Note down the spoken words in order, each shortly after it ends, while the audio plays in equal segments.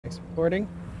Thanks for recording.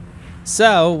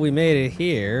 So we made it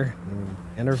here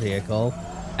in our vehicle.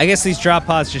 I guess these drop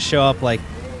pods just show up like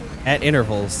at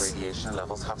intervals. Radiation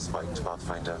levels have spiked,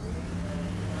 Pathfinder.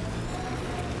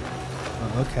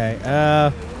 Oh,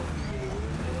 okay.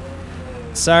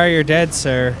 Sorry you're dead,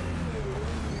 sir.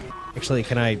 Actually,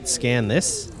 can I scan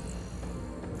this?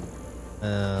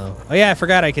 Oh yeah, I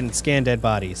forgot I can scan dead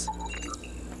bodies.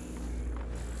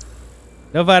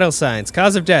 No vital signs.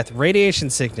 Cause of death, radiation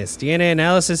sickness. DNA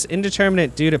analysis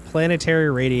indeterminate due to planetary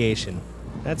radiation.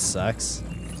 That sucks.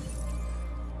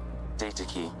 Data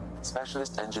key.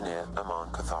 Specialist engineer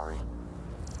Aman Kathari.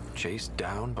 Chased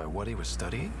down by what he was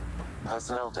studying?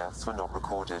 Personnel deaths were not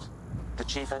recorded. The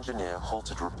chief engineer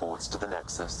halted reports to the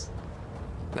Nexus.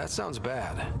 That sounds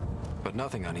bad, but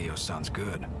nothing on EOS sounds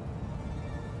good.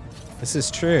 This is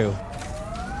true.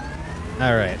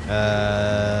 All right.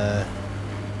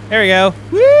 There we go.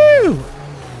 Woo!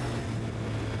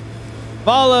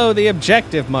 Follow the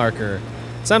objective marker.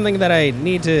 Something that I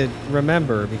need to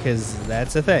remember because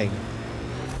that's a thing.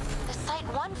 The Site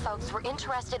 1 folks were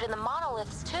interested in the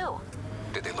monoliths too.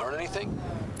 Did they learn anything?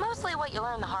 Mostly what you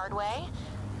learn the hard way.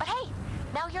 But hey,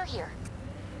 now you're here.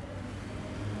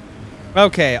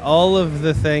 Okay, all of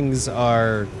the things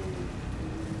are...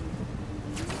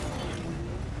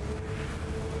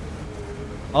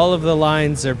 all of the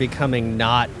lines are becoming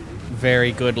not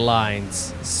very good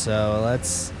lines. So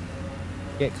let's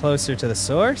get closer to the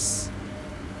source.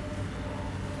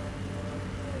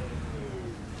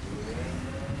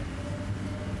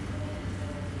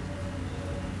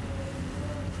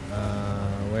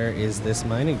 Where is this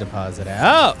mining deposit at?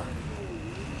 Oh!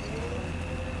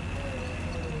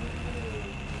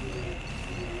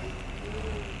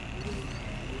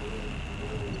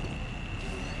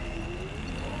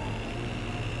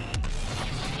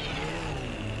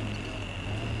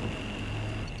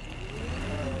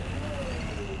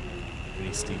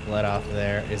 Pretty steep let off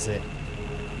there. Is it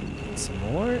some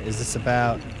more? Is this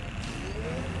about...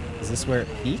 is this where it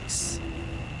peaks?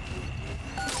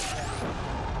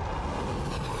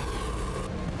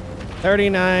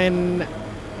 $39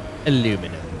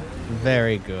 aluminum.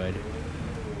 Very good.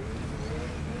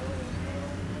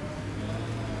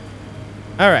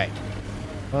 All right.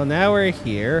 Well, now we're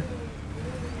here.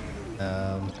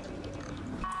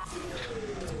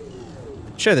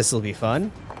 Sure, this will be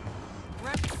fun.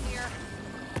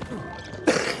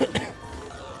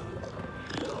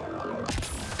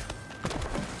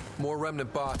 More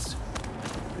remnant bots.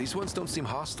 These ones don't seem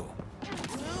hostile.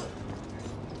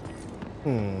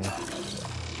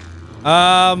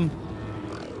 I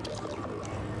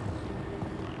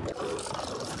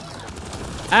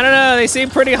don't know, they seem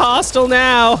pretty hostile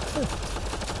now.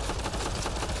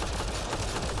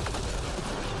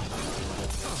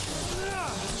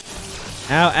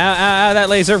 Ow, ow, ow, ow, that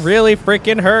laser really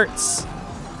freaking hurts.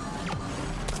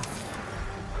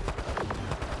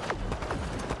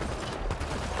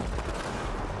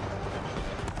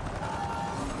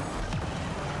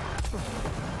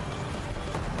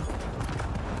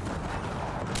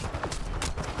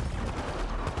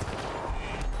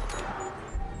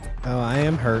 Oh, I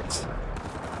am hurt.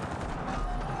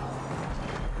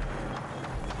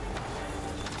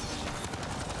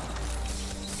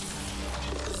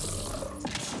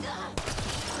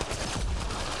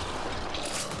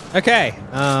 Okay,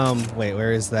 wait,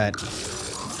 where is that?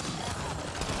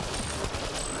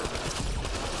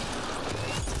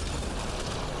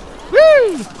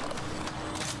 Woo!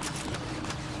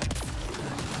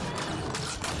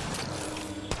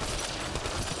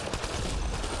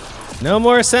 No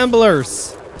more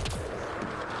assemblers.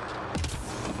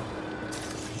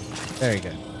 Very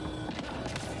good.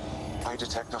 I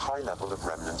detect a high level of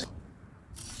remnant.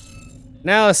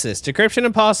 Analysis. Decryption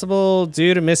impossible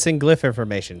due to missing glyph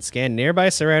information. Scan nearby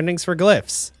surroundings for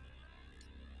glyphs.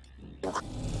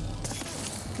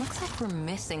 Looks like we're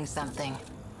missing something.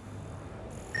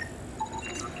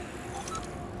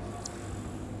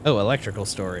 Oh, electrical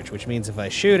storage, which means if I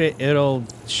shoot it, it'll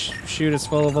shoot us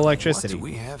full of electricity. What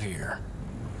do we have here?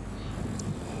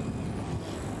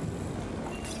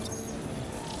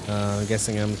 I'm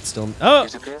guessing I'm still... oh!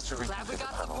 It appears to reach the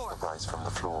panels that rise from the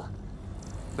floor.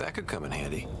 That could come in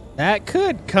handy. That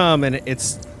could come, and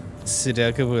it's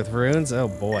Sudoku with runes. Oh,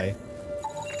 boy.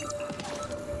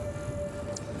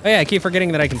 Oh, yeah, I keep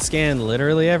forgetting that I can scan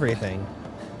literally everything.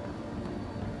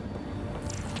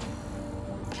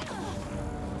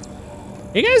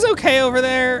 You guys okay over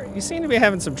there? You seem to be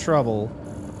having some trouble.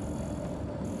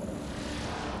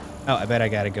 Oh, I bet I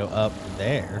gotta go up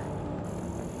there.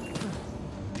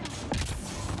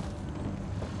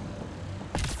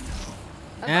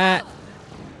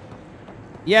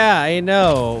 Yeah, I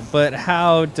know, but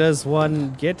how does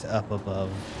one get up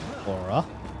above Aura?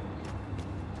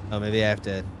 Oh, maybe I have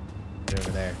to get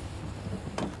over there.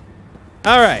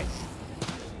 All right.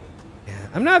 Yeah,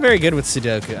 I'm not very good with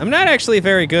Sudoku. I'm not actually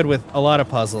very good with a lot of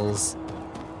puzzles.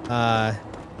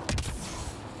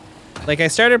 Like I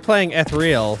started playing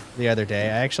Ethereal the other day.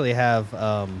 I actually have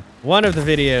one of the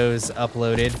videos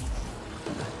uploaded.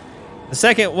 The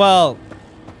second, well,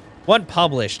 one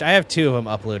published. I have two of them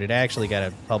uploaded. I actually got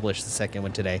to publish the second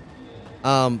one today.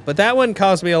 But that one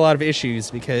caused me a lot of issues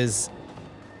because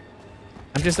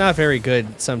I'm just not very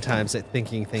good sometimes at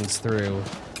thinking things through.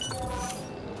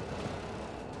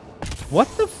 What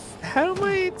the how am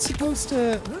I supposed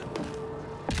to...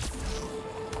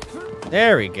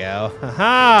 There we go.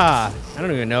 Haha! I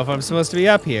don't even know if I'm supposed to be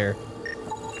up here.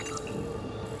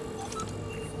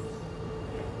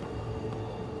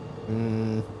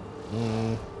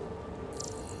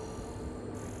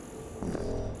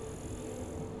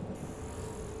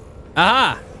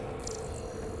 Aha!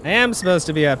 I am supposed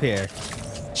to be up here.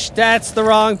 That's the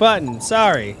wrong button.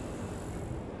 Sorry.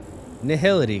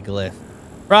 Nihility glyph.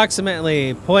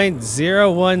 Approximately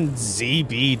 0.01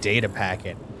 ZB data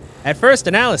packet. At first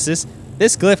analysis,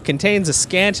 this glyph contains a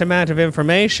scant amount of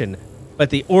information, but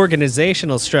the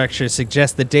organizational structure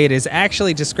suggests the data is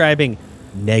actually describing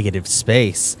negative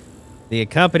space. The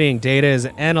accompanying data is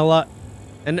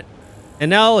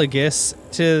analogous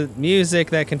to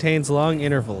music that contains long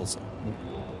intervals.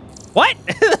 What?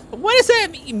 What does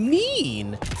that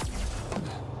mean?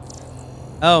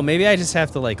 Oh, maybe I just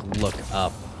have to, like, look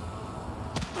up.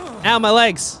 Ow, my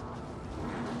legs!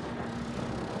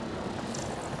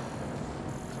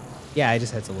 Yeah, I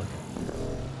just had to look.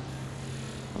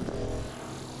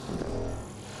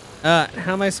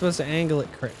 How am I supposed to angle it?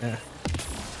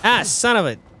 Ah, son of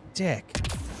a dick.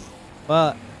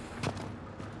 Well,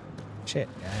 shit,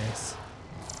 guys.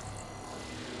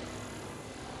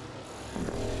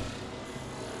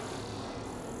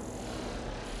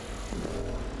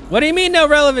 What do you mean no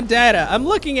relevant data? I'm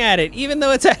looking at it, even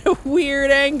though it's at a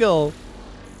weird angle.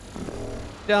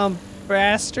 Dumb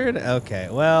bastard. Okay,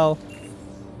 well,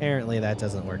 apparently that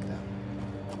doesn't work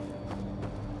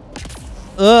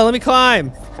though. Let me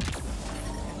climb.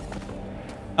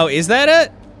 Oh, is that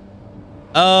it?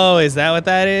 Oh, is that what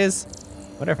that is?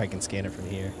 Wonder if I can scan it from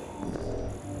here.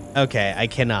 Okay, I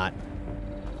cannot.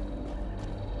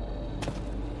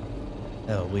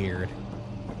 Oh, weird.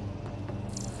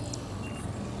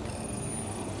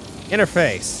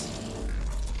 Interface.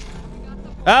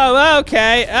 Oh,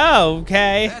 okay. Oh,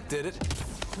 okay. That did it.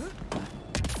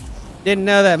 Didn't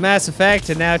know that Mass Effect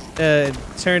had now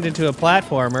turned into a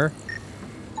platformer.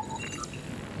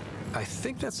 I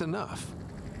think that's enough.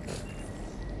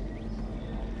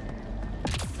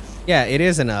 Yeah, it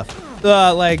is enough.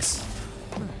 Legs.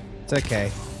 It's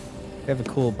okay. We have a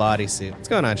cool bodysuit. What's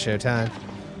going on, Showtime?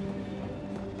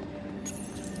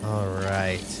 All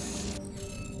right.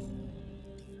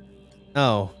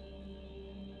 Oh.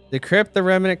 Decrypt the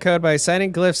remnant code by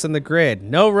assigning glyphs in the grid.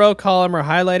 No row column or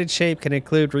highlighted shape can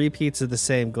include repeats of the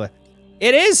same glyph.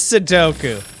 It is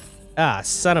Sudoku! Ah,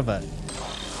 son of a...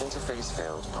 Interface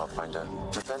failed, Pathfinder.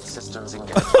 Defense systems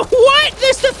engaged. What?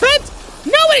 This defense?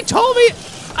 Nobody told me!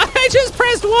 I just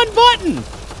pressed one button!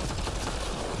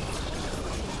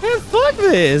 Man, fuck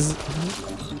this!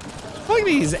 Fuck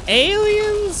these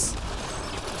aliens!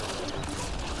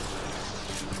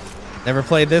 Never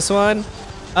played this one?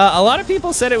 A lot of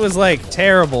people said it was, like,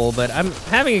 terrible, but I'm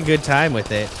having a good time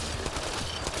with it.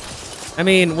 I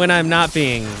mean, when I'm not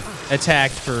being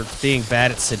attacked for being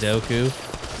bad at Sudoku.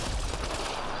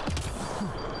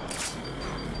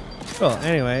 Cool,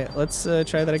 anyway, let's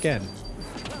try that again.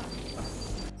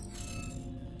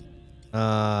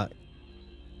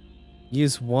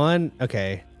 Use one,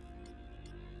 okay.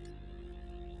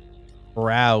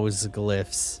 Browse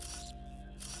glyphs.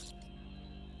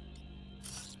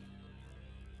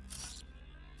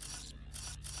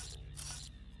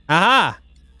 Aha!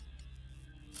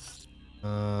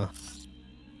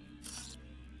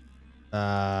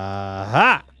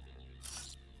 Aha!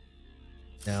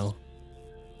 No.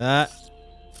 Aha!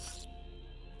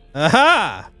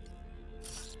 Ha!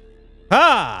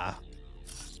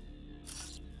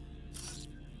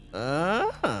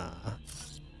 Ah.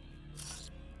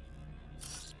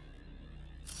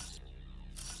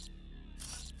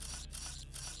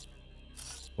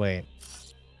 Wait.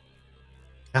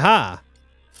 Aha!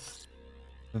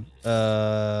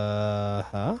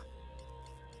 Huh?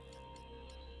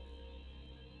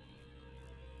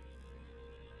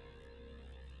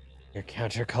 Your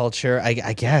counterculture?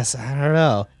 I guess. I don't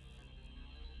know.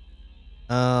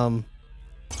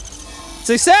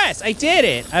 Success! I did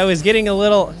it! I was getting a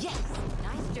little... Yes.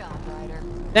 Nice job, Ryder.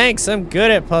 Thanks, I'm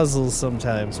good at puzzles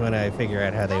sometimes when I figure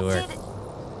out how they work.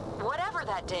 Whatever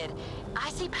that did, I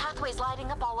see pathways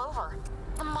lighting up all over.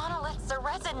 The monoliths are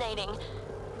resonating.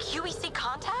 QEC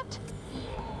contact?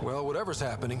 Well, whatever's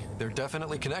happening, they're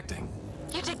definitely connecting.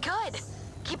 You did good.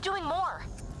 Keep doing more.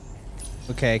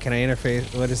 Okay, can I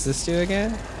interface? What does this do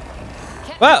again?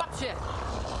 Can't Whoa! watch it.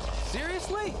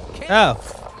 Seriously? Can't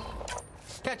Oh.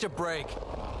 catch a break.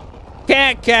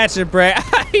 Can't catch a break.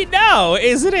 I know,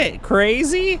 isn't it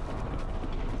crazy?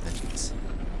 Jeez.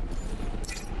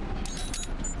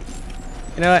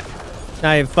 You know what?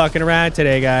 Not even fucking around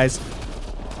today, guys.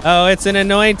 Oh, it's an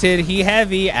anointed. He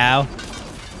heavy. Ow.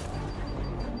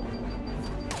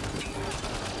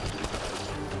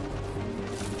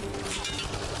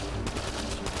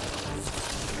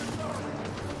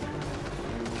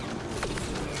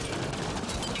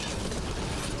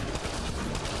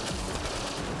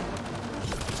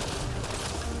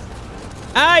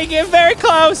 Ah, you get very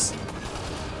close.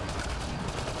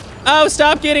 Oh,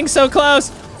 stop getting so close.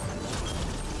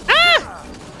 Ah!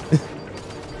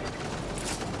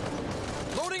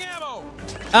 Loading ammo.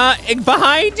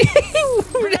 Behind you.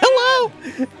 Hello.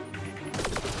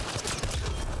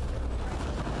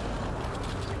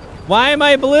 Why am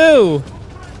I blue?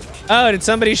 Oh, did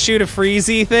somebody shoot a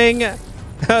freezy thing? I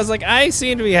was like, I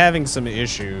seem to be having some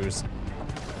issues.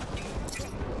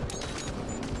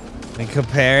 And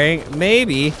comparing,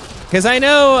 maybe, because I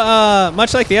know,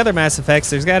 much like the other Mass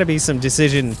Effects, there's got to be some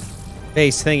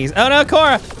decision-based thingies. Oh no,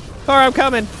 Cora! Cora, I'm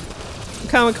coming. I'm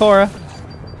coming, Cora.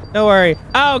 Don't worry.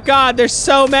 Oh God, there's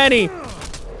so many.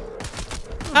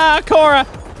 Ah, Cora.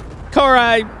 Cora,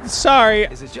 I'm sorry.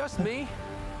 Is it just me?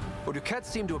 Or do cats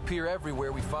seem to appear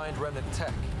everywhere we find remnant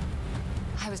tech?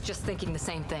 I was just thinking the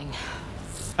same thing.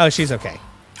 Oh, she's okay.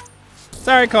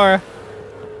 Sorry, Cora.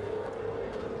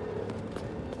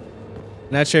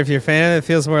 Not sure if you're a fan of it. It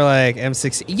feels more like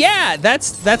M16. Yeah,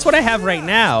 that's what I have right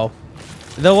now.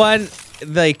 The one,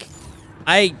 like,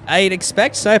 I'd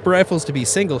expect sniper rifles to be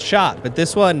single shot, but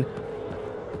this one,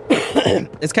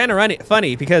 it's kind of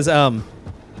funny because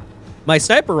my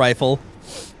sniper rifle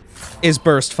is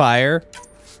burst fire,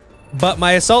 but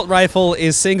my assault rifle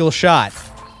is single shot.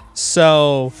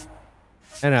 So,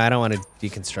 I don't know, I don't want to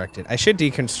deconstruct it. I should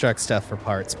deconstruct stuff for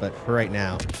parts, but for right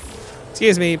now.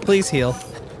 Excuse me, please heal.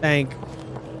 Thank.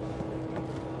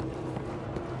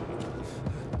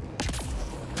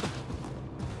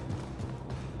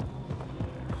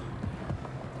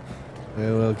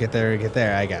 We'll get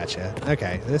there, I gotcha.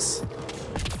 Okay, this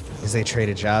is they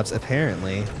traded jobs,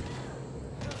 apparently.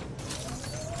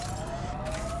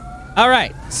 All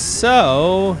right,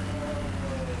 so...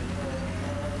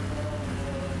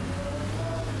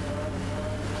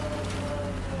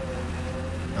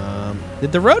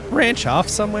 did the road branch off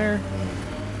somewhere?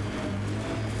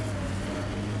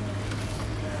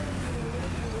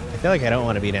 I feel like I don't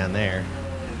want to be down there.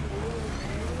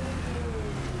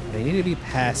 I need to be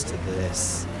past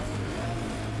this.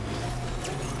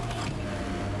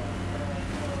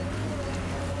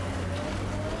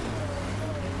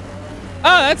 Oh,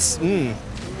 that's...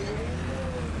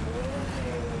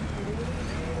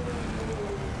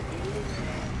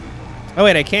 Oh,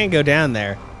 wait, I can't go down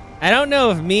there. I don't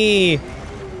know if me...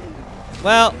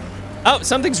 Well... Oh,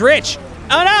 something's rich!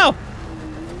 Oh, no!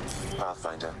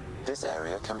 Pathfinder, this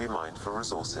area can be mined for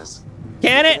resources.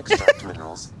 Can You it? can extract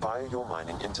minerals via your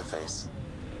mining interface.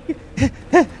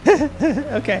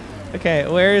 Okay,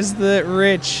 where's the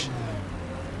rich?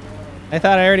 I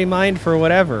thought I already mined for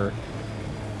whatever.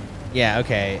 Yeah,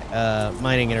 okay,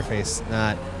 mining interface,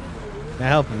 not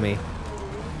helping me.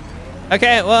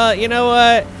 Okay, well, you know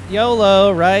what?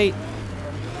 YOLO, right?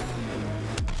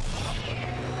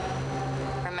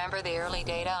 Remember the early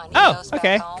data on Oh, EOS back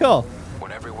okay, home? cool.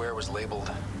 When everywhere was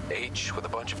labeled H with a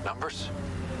bunch of numbers?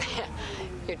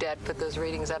 Your dad put those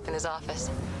readings up in his office.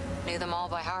 Knew them all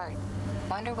by heart.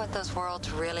 Wonder what those worlds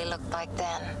really looked like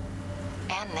then.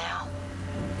 And now.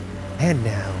 And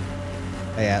now.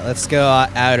 Oh yeah, let's go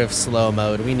out of slow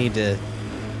mode. We need to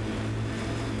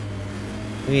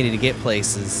get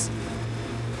places.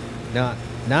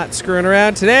 Not screwing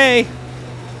around today.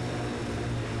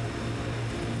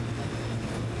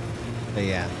 But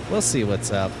yeah, we'll see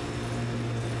what's up.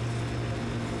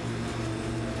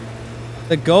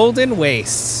 The Golden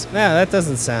Wastes. No, that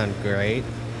doesn't sound great.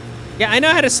 Yeah, I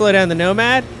know how to slow down the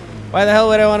Nomad. Why the hell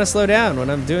would I want to slow down when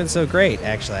I'm doing so great?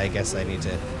 Actually, I guess I need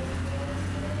to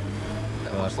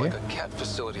That go up looks like here. a cat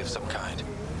facility of some kind.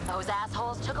 Those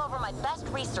assholes took over my best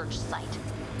research site.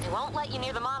 They won't let you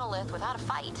near the monolith without a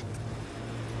fight.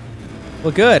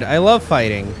 Well, good. I love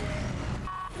fighting.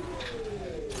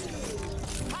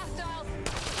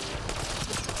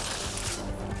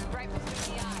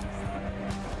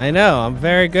 I know, I'm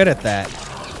very good at that.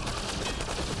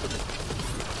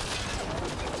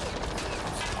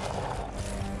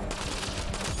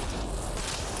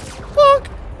 Look.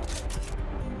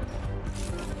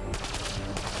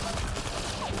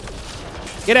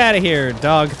 Get out of here,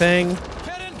 dog thing.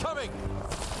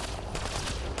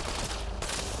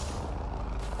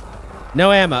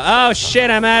 No ammo. Oh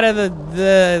shit, I'm out of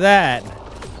that.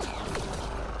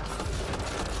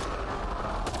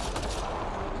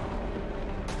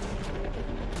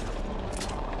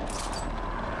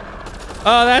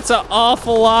 Oh, that's an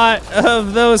awful lot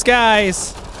of those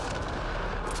guys.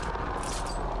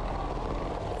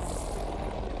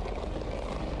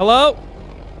 Hello?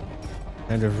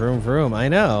 Kind of vroom vroom, I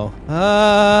know.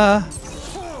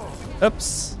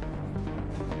 Oops.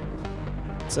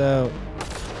 So,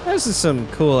 those are some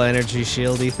cool energy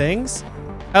shieldy things.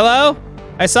 Hello?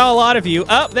 I saw a lot of you.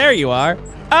 Oh, there you are.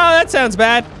 Oh, that sounds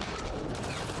bad.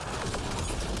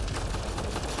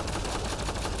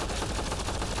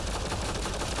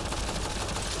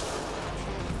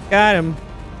 Got him.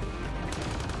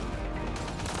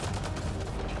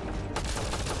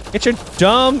 Get your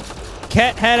dumb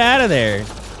cat head out of there.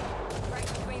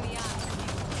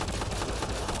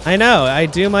 I know, I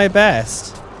do my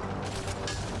best.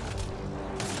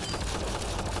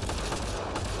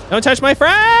 Don't touch my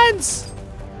friends!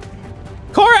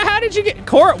 Cora, how did you get...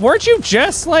 Cora, weren't you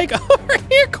just like over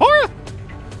here, Cora?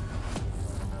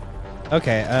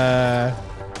 Okay,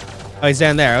 oh, he's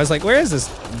down there. I was like, where is this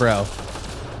bro?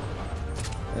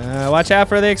 Watch out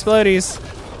for the explodies.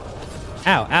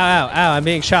 Ow, ow, ow, ow, I'm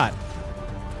being shot.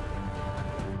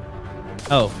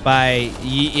 Oh, by...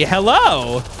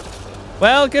 hello?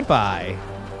 Well, goodbye.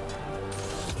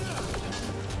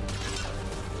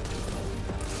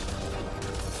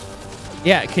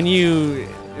 Yeah, can you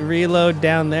reload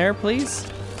down there, please?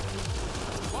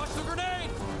 Watch the grenade!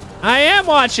 I am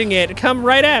watching it. Come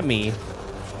right at me.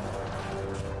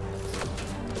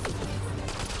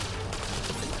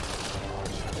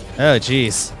 Oh,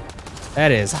 jeez.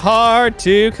 That is hard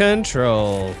to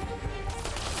control.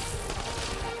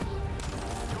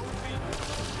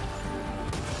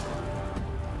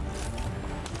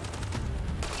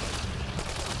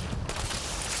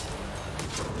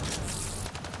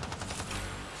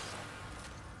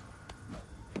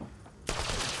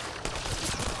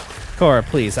 Cora,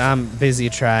 please, I'm busy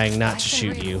trying not to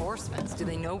shoot you. Reinforcements. Do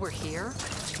they know we're here?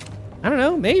 I don't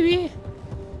know, maybe.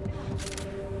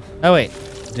 Oh, wait.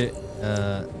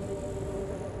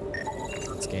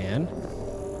 Scan.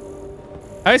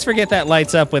 I always forget that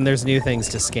lights up when there's new things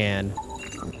to scan.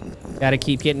 Gotta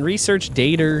keep getting research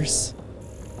daters.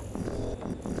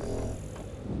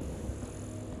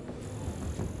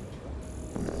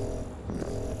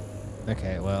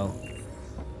 Okay, well.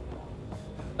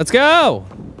 Let's go!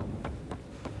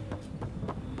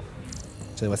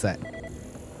 Actually, what's that?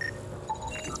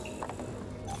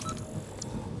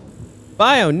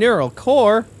 Bioneural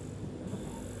core.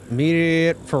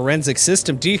 Immediate forensic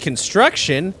system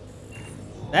deconstruction.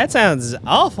 That sounds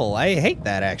awful. I hate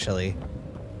that, actually.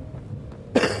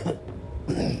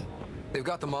 They've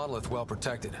got the monolith well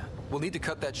protected. We'll need to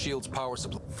cut that shield's power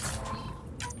supply.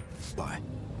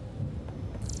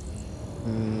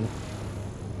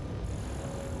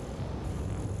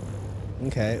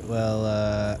 Okay, well,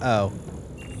 oh.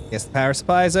 Guess the power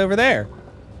supply is over there.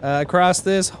 Across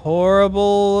this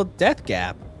horrible death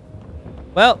gap.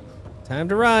 Well, time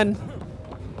to run.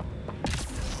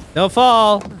 Don't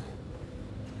fall.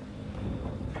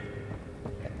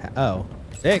 Oh,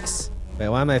 fix. Wait,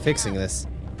 why am I fixing this?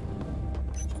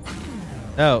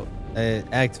 Oh,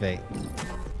 activate.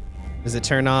 Does it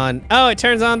turn on? Oh, it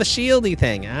turns on the shieldy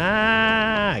thing.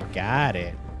 Ah, got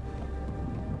it.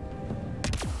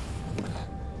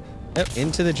 Oh,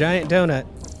 into the giant donut.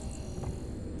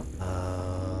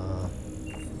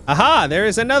 Aha, there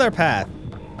is another path.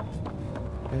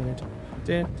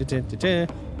 Okay.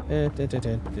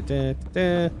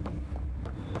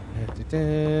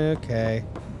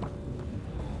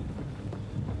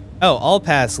 Oh, all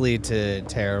paths lead to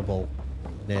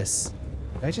terribleness.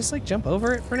 Did I just like jump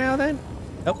over it for now then?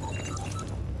 Oh.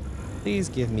 Please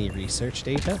give me research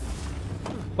data.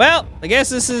 Well, I guess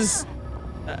this is...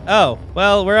 oh,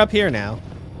 well, we're up here now.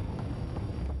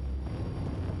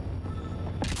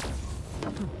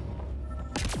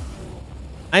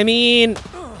 I mean,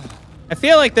 I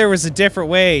feel like there was a different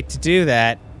way to do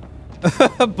that.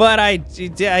 But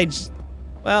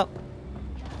well,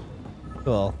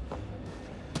 cool.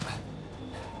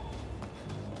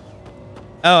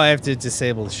 Oh, I have to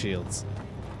disable the shields.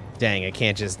 Dang, I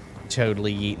can't just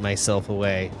totally yeet myself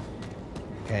away.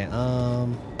 Okay,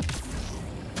 oh.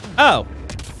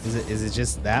 Is it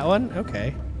just that one?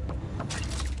 Okay.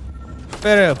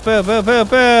 Boo, boo, boo, boo,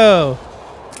 boo.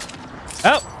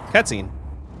 Oh, cutscene.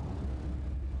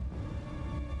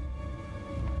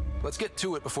 Let's get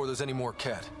to it before there's any more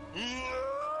cat.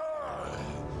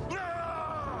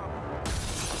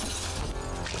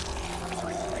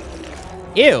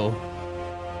 Ew.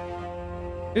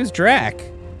 Who's Drac?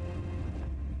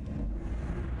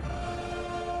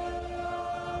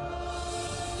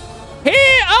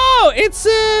 Hey, oh, it's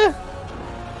a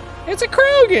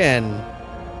Krogan.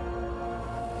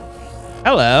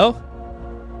 Hello.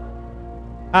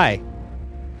 Hi.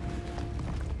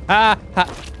 Hi.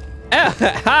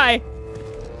 Hi.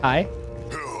 Hi.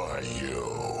 Who are you?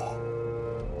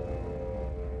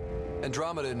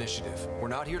 Andromeda Initiative. We're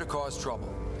not here to cause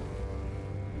trouble.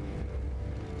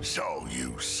 So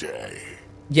you say.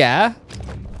 Yeah.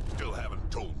 Still haven't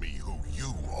told me who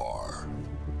you are.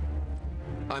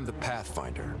 I'm the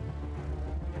Pathfinder.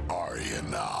 Are you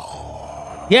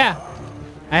now? Yeah.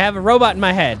 I have a robot in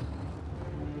my head.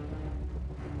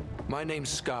 My name's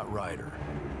Scott Ryder.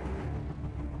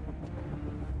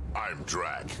 I'm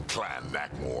Drac, Clan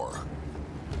Nakmor.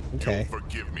 Okay.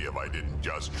 Forgive me if I didn't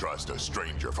just trust a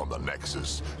stranger from the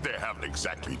Nexus. They haven't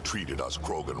exactly treated us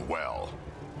Krogan well.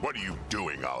 What are you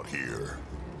doing out here?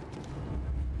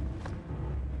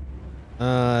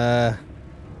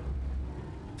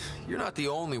 You're not the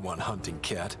only one hunting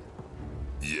cat.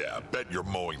 Yeah, bet you're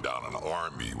mowing down an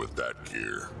army with that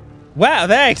gear. Wow,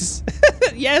 thanks.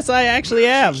 Yes, I actually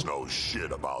am. Nexus knows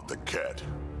shit about the cat.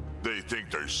 They think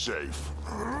they're safe.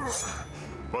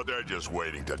 But they're just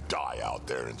waiting to die out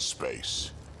there in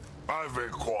space. I've been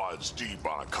quads deep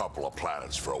on a couple of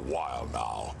planets for a while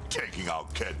now, taking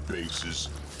out Ket bases,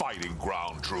 fighting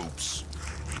ground troops.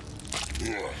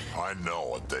 I know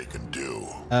what they can do.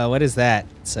 What is that,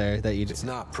 sir, that you It's just...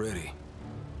 not pretty.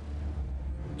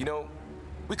 You know,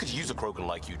 we could use a Krogan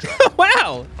like you, Drac.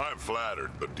 Wow! I'm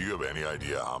flattered, but do you have any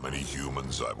idea how many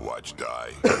humans I've watched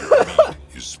die? Your meat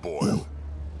is spoiled.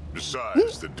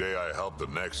 Besides, the day I help the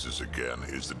Nexus again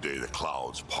is the day the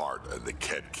clouds part and the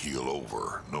Ket keel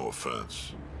over. No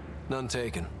offense. None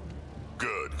taken.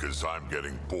 Good, because I'm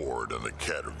getting bored and the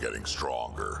Ket are getting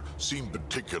stronger. Seem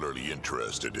particularly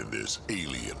interested in this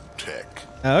alien tech.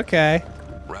 Okay.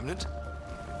 Remnant?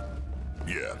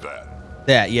 Yeah, that.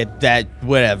 That,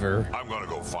 whatever. I'm gonna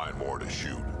go find more to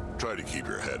shoot. Try to keep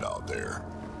your head out there.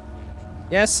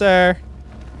 Yes, sir.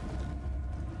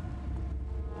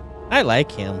 I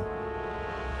like him.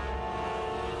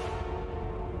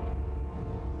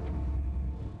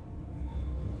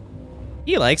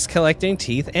 He likes collecting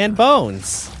teeth and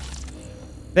bones.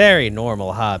 Very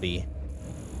normal hobby.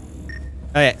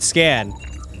 Alright, scan.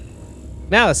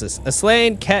 Analysis. A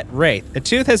slain Ket wraith. A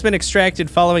tooth has been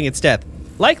extracted following its death.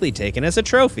 Likely taken as a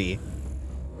trophy.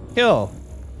 Kill.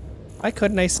 Why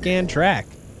couldn't I scan Drac?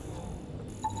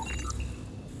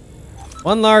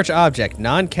 One large object,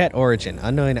 non-Ket origin,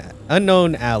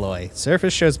 unknown alloy.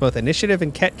 Surface shows both initiative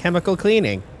and Ket chemical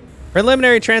cleaning.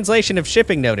 Preliminary translation of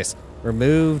shipping notice.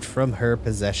 Removed from her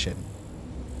possession.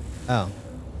 Oh.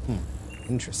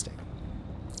 Interesting.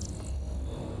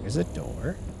 There's a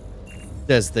door.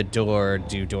 Does the door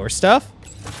do door stuff?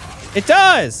 It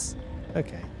does!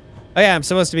 Okay. Oh yeah, I'm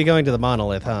supposed to be going to the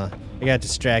Monolith, huh? I got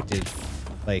distracted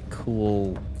by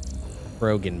cool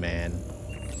Krogan man.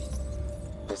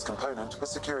 This component was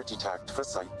security tagged for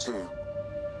Site 2.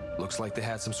 Looks like they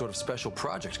had some sort of special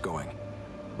project going.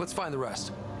 Let's find the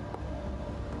rest.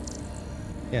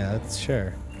 Yeah, that's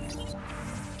sure.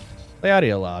 Play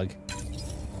audio log.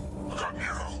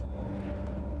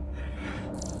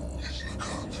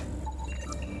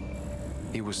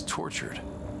 He was tortured.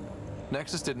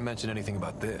 Nexus didn't mention anything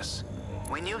about this.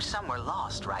 We knew some were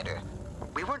lost, Ryder.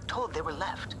 We weren't told they were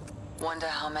left. Wonder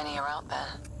how many are out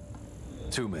there.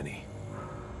 Too many.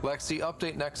 Lexi,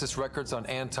 update Nexus records on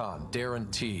Anton, Darren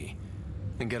T.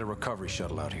 And get a recovery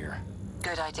shuttle out here.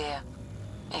 Good idea.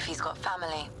 If he's got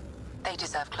family, they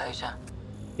deserve closure.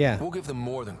 Yeah. We'll give them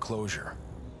more than closure.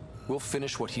 We'll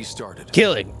finish what he started.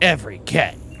 Killing every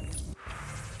Ket.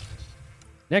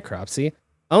 Necropsy.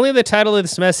 Only the title of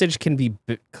this message can be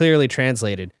clearly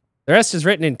translated. The rest is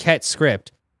written in Ket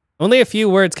script. Only a few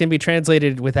words can be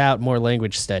translated without more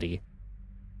language study.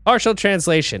 Partial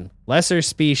translation. Lesser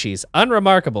species.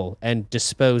 Unremarkable. And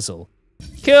disposal.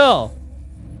 Kill!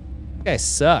 You guys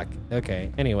suck.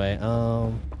 Okay, anyway,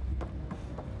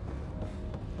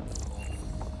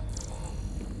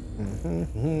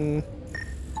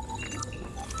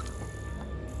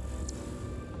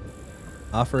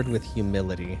 Offered with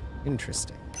humility.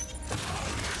 Interesting.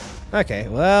 Okay,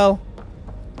 well,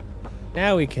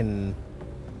 now we can...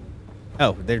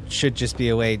 Oh, there should just be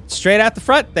a way straight out the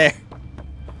front there.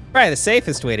 Probably the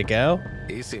safest way to go.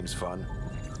 He seems fun.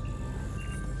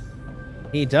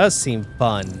 He does seem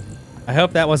fun. I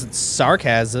hope that wasn't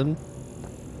sarcasm.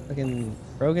 Fucking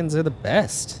Krogans are the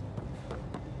best.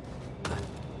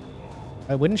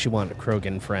 Why wouldn't you want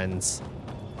Krogan friends?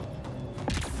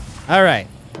 All right.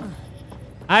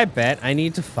 I bet I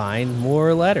need to find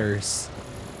more letters.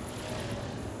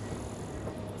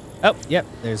 Oh, yep.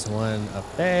 There's one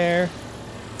up there.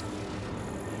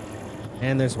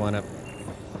 And there's one up.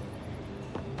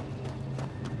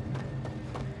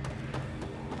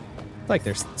 Like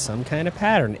there's some kind of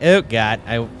pattern. Oh, God.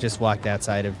 I just walked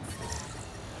outside of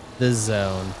the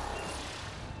zone.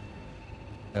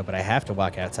 Oh, but I have to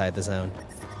walk outside the zone.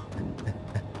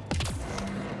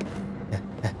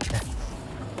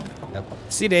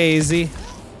 See Daisy.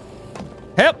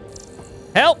 Help!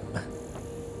 Help!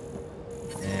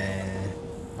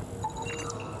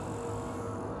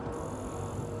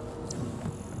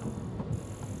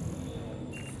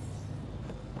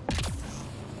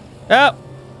 Oh!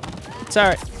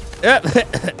 Sorry.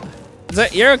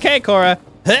 You're okay, Cora.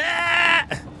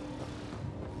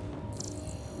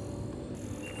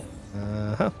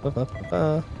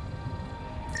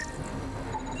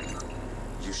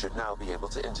 You should now be able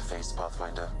to interface,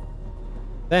 Pathfinder.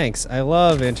 Thanks. I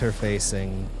love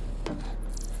interfacing.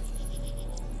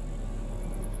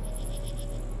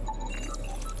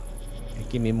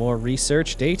 Give me more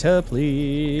research data,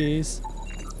 please.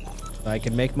 So I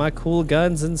can make my cool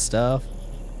guns and stuff.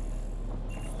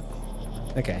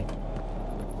 Okay.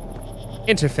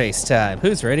 Interface time.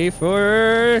 Who's ready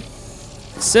for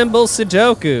symbol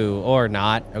Sudoku? Or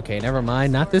not. Okay, never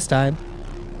mind. Not this time.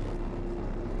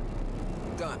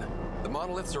 Done. The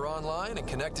monoliths are online and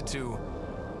connected to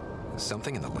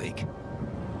something in the lake.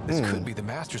 This could be the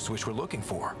master switch we're looking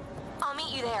for. I'll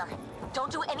meet you there.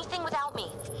 Don't do anything without me.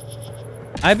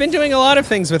 I've been doing a lot of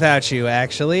things without you,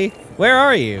 actually. Where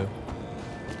are you?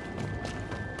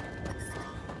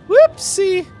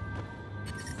 Whoopsie.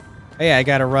 Oh yeah, I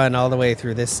gotta run all the way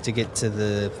through this to get to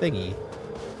the thingy.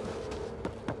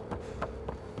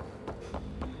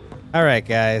 All right,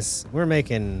 guys. We're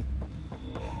making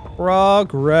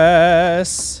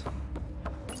progress.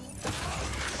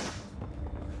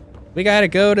 We gotta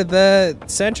go to the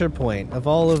center point of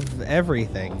all of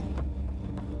everything.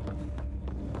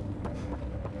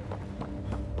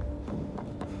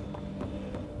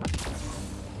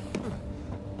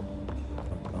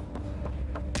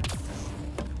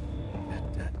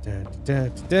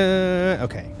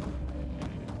 Okay.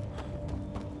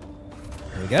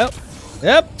 There we go.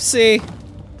 Oopsie.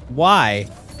 Why?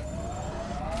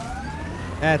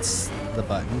 That's the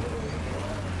button.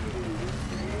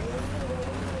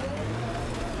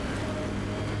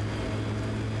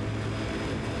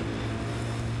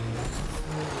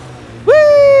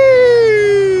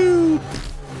 Woo!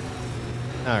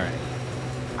 All right.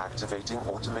 Activating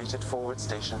automated forward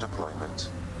station deployment.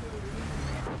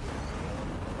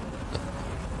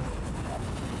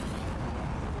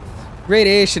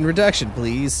 Radiation reduction,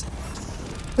 please.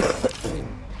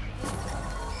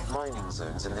 Mining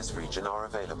zones in this region are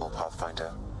available,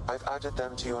 Pathfinder. I've added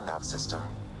them to your nav system.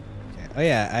 Okay. Oh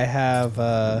yeah, I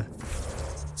have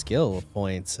skill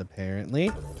points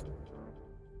apparently.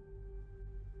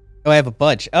 Oh, I have a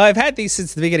bunch. Oh, I've had these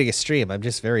since the beginning of stream. I'm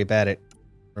just very bad at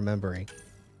remembering.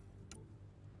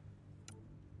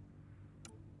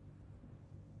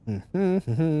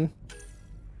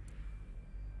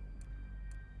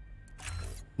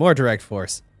 More direct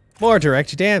force. More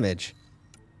direct damage.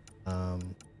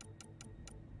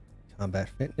 Combat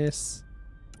fitness.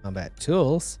 Combat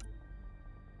tools.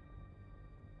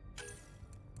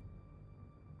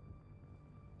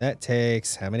 That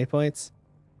takes how many points?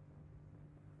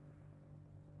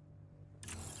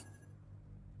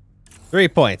 3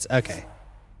 points. Okay.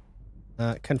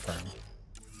 Confirm.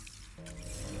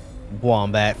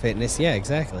 Wombat fitness. Yeah,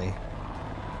 exactly.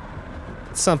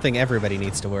 It's something everybody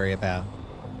needs to worry about.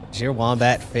 Is your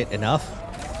wombat fit enough?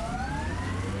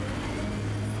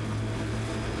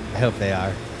 I hope they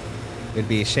are. It'd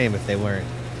be a shame if they weren't.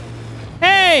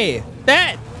 Hey!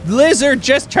 That lizard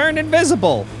just turned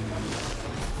invisible!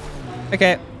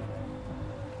 Okay.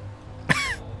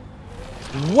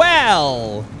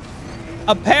 Well!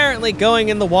 Apparently going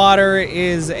in the water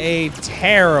is a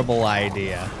terrible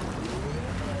idea.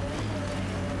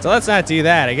 So let's not do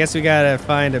that. I guess we gotta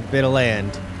find a bit of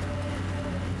land.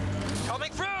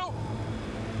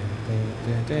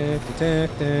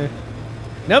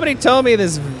 Nobody told me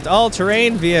this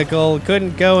all-terrain vehicle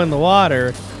couldn't go in the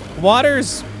water.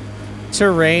 Water's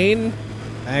terrain?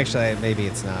 Actually, maybe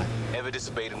it's not. Ever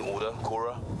disobeyed an order,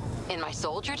 Cora? In my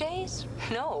soldier days?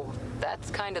 No,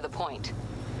 that's kind of the point.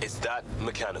 It's that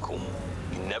mechanical.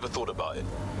 You never thought about it.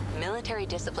 Military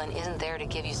discipline isn't there to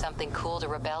give you something cool to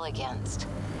rebel against.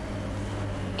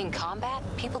 In combat,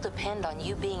 people depend on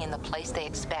you being in the place they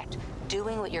expect,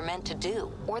 doing what you're meant to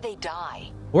do, or they die.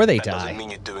 Or they That die. doesn't mean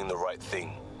you're doing the right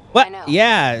thing. What? I know.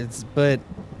 Yeah, but...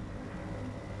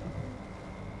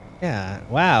 Yeah,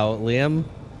 wow, Liam.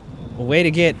 Way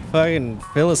to get fucking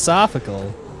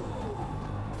philosophical.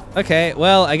 Okay,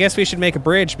 well, I guess we should make a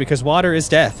bridge because water is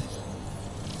death.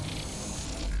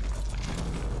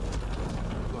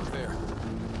 Look there.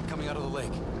 Coming out of the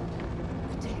lake.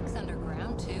 The tech's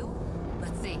underground, too?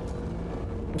 Let's see.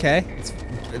 Okay, it's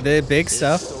the big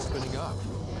stuff. It's opening up.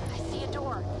 I see a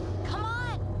door. Come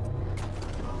on!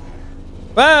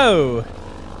 Whoa!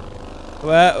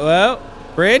 Whoa, whoa.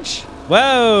 Bridge?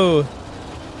 Whoa!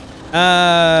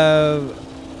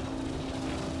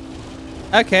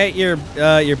 Okay,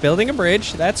 you're building a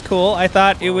bridge. That's cool. I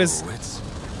thought it was... Oh, it's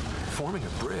forming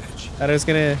a bridge. Thought I was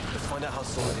gonna... Let's find out how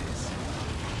solid it is.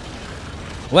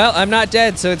 Well, I'm not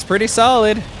dead, so it's pretty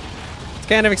solid. It's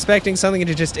kind of expecting something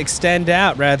to just extend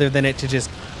out rather than it to just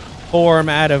form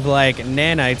out of, like,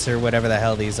 nanites or whatever the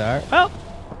hell these are. Well,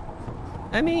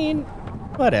 I mean,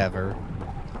 whatever.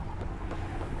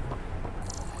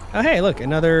 Oh, hey, look,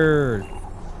 another...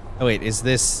 Oh, wait, is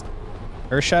this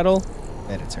her shuttle?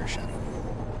 I bet it's her shuttle.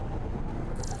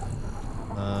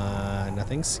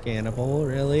 Nothing scannable,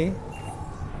 really.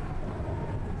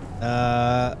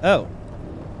 Oh.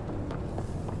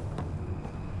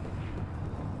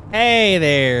 Hey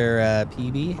there,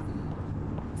 PB.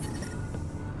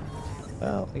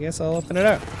 Well, I guess I'll open it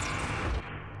up.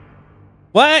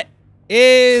 What?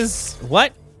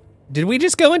 Did we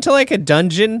just go into, like, a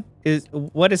dungeon?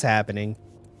 What is happening?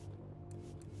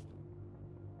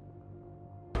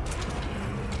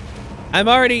 I'm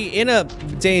already in a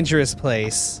dangerous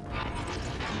place.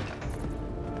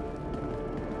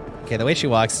 Okay, the way she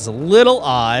walks is a little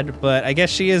odd, but I guess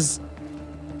she is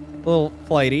a little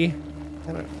flighty.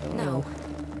 I don't know.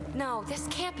 No, this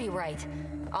can't be right.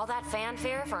 All that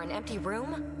fanfare for an empty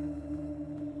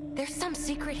room? There's some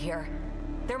secret here.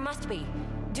 There must be.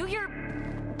 Do your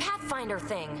Pathfinder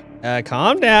thing.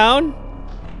 Calm down.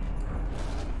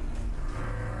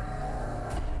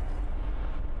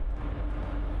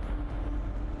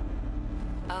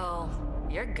 Oh,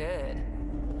 you're good.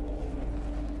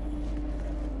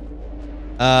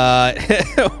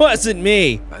 It wasn't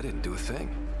me. I didn't do a thing.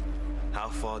 How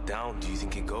far down do you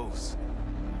think it goes?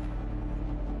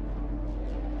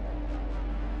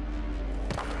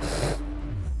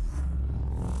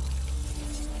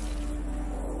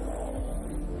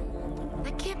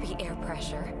 That can't be air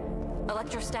pressure.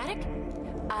 Electrostatic?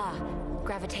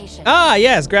 Gravitation. Ah,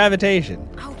 yes, gravitation.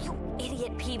 Oh, you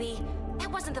idiot, PB.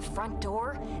 That wasn't the front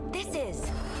door. This is.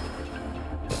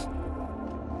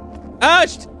 Oh,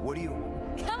 What do you...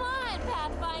 Come on,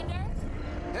 Pathfinder.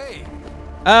 Hey!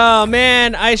 oh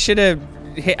man, I should have.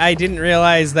 I didn't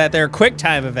realize that there are quick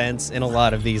time events in a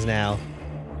lot of these now.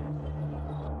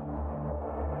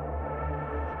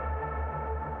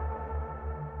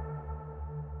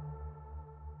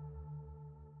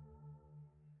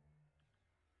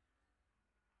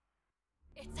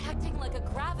 It's acting like a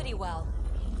gravity well.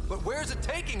 But where's it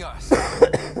taking us?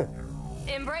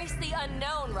 Embrace the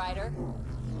unknown, Ryder.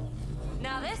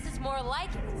 Now this is more like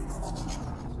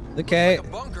it. Okay, Like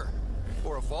a bunker.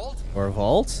 Or a vault? or a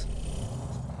vault.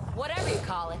 Whatever you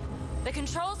call it. The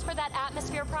controls for that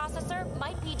atmosphere processor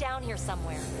might be down here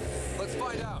somewhere. Let's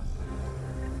find out.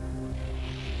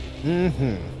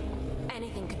 Mm-hmm.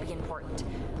 Anything could be important.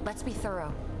 Let's be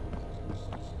thorough.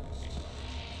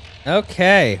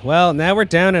 Okay, well, now we're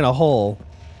down in a hole.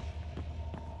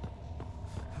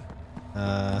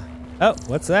 Oh,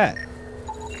 what's that?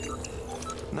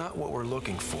 Not what we're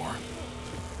looking for,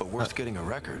 but worth getting a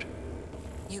record.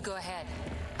 You go ahead.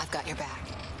 I've got your back.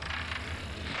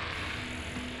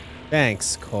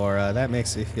 Thanks, Cora. That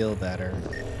makes me feel better.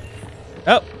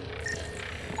 Oh!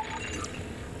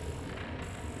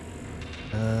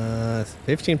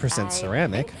 15%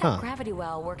 ceramic, I think huh? that gravity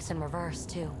well works in reverse,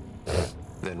 too.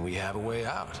 Then we have a way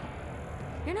out.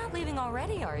 You're not leaving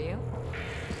already, are you?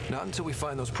 Not until we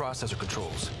find those processor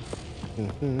controls.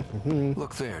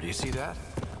 Look there, do you see that?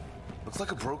 Looks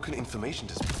like a broken information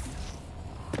display.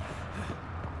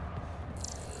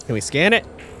 Can we scan it?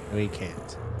 We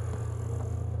can't.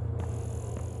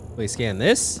 Can we scan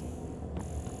this?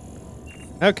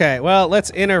 Okay, well,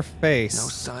 let's interface. No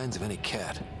signs of any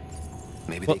cat.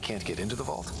 Maybe Well- they can't get into the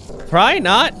vault. Probably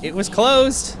not. It was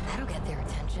closed. That'll get their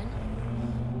attention.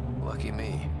 Lucky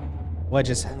me. What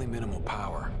just... Only minimal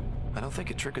power. I don't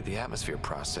think it triggered the atmosphere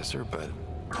processor, but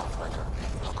Pathfinder,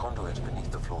 a conduit beneath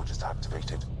the floor just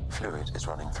activated. Fluid is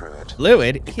running through it.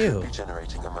 Fluid? It Ew. could be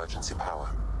generating emergency power.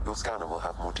 Your scanner will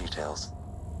have more details.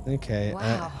 Okay.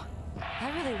 Wow.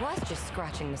 That really was just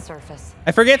scratching the surface.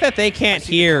 I forget that they can't I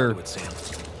see the hear. conduit, Sam.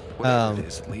 Whatever it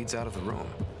is, it leads out of the room.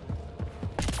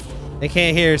 They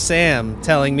can't hear Sam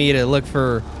telling me to look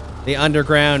for the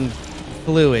underground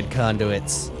fluid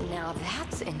conduits. Now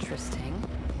that's interesting.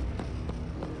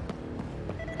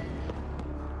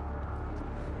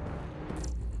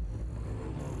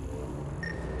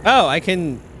 Oh, I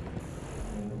can.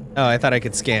 Oh, I thought I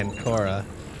could scan Cora.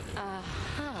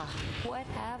 Uh-huh. What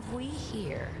have we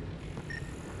here?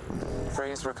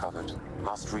 Phrase recovered.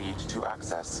 Must read to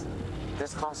access.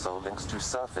 This console links to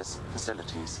surface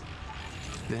facilities.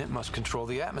 Then it must control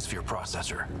the atmosphere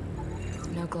processor.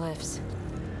 No glyphs.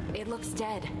 It looks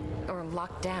dead, or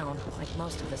locked down, like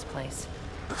most of this place.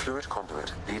 The fluid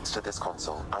conduit leads to this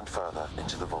console and further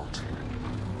into the vault.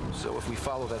 So if we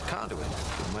follow that conduit,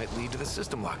 it might lead to the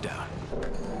system lockdown.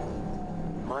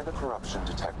 Minor corruption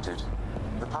detected.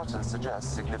 The pattern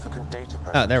suggests significant data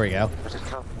pressure. Oh, there we go. But it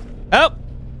can't. Oh!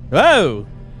 Whoa!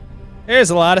 There's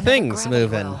a lot of Another things gravity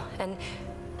moving. well, and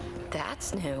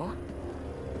that's new.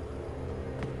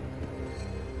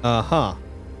 Uh-huh.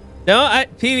 No,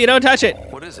 Peavy, don't touch it.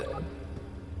 What is it? A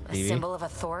Maybe. symbol of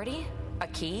authority? A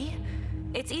key?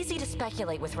 It's easy to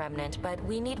speculate with Remnant, but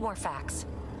we need more facts.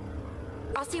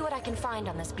 I'll see what I can find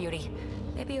on this beauty.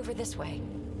 Maybe over this way.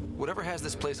 Whatever has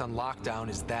this place on lockdown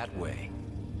is that way.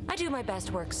 I do my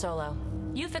best work solo.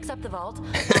 You fix up the vault,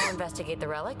 I'll investigate the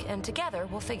relic, and together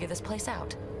we'll figure this place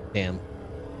out. Damn.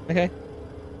 Okay.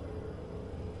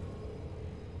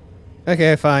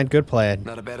 Okay, fine. Good plan.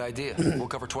 Not a bad idea. We'll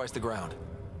cover twice the ground.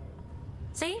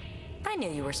 See? I knew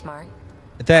you were smart.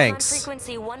 Thanks. On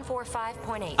frequency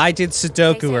 145.8. I did Stay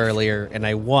Sudoku safe. earlier, and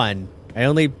I won. I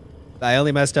only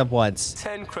messed up once.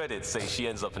 10 credits say she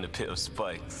ends up in a pit of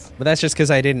spikes. But that's just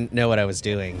because I didn't know what I was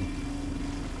doing.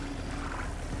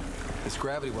 This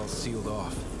gravity well's sealed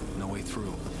off. No way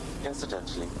through.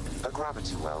 Incidentally, a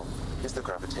gravity well is the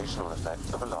gravitational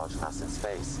effect of a large mass in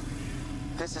space.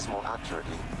 This is more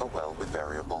accurately a well with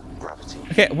variable gravity.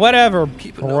 Okay, whatever,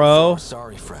 Keep a note for bro. our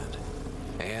sorry friend.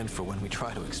 And for when we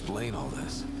try to explain all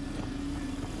this.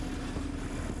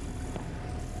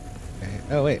 Okay.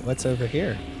 Oh, wait, what's over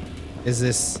here? Is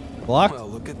this blocked? Well,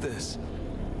 look at this.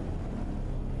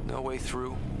 No way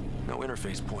through. No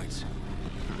interface points.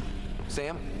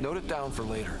 Sam, note it down for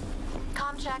later.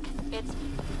 Com check. It's,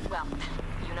 well,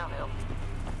 you know who.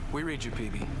 We read you,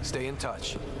 PB. Stay in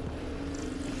touch.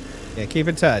 Yeah, keep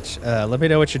in touch. Let me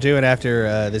know what you're doing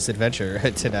after this adventure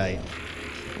tonight.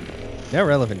 No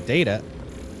relevant data.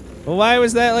 Well, why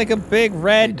was that like a big They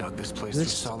red... dug this place Is through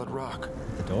this solid rock.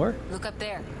 the door? Look up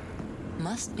there.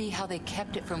 Must be how they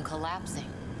kept it from collapsing.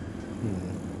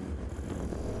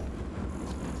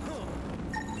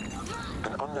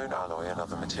 An unknown alloy and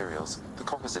other materials. The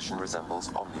composition resembles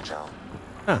omnigel.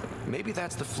 Huh. Maybe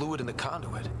that's the fluid in the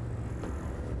conduit.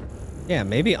 Yeah,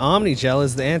 maybe Omnigel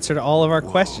is the answer to all of our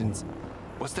Whoa. questions.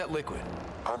 What's that liquid?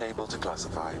 Unable to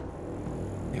classify.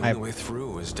 The only way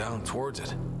through is down towards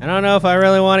it. I don't know if I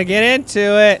really want to get into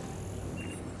it.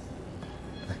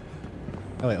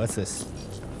 Oh, wait, what's this?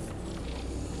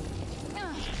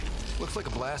 Looks like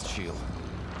a blast shield.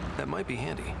 That might be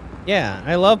handy. Yeah,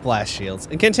 I love blast shields.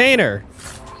 And container.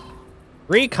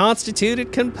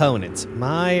 Reconstituted components.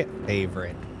 My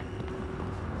favorite.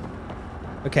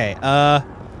 Okay, I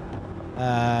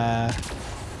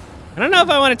don't know if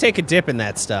I want to take a dip in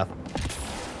that stuff.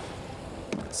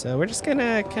 So we're just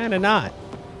gonna kind of not.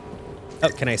 Oh,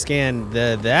 can I scan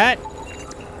that?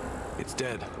 It's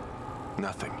dead.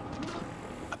 Nothing.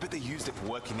 I bet they used it for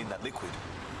working in that liquid.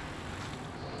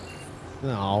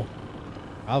 No.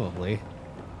 Probably.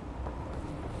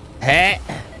 Hey.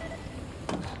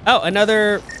 Oh,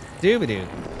 another doobadoo.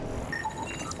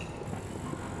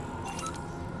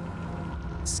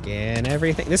 Scan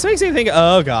everything. This makes me think,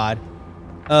 oh god,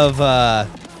 of the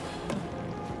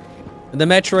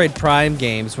Metroid Prime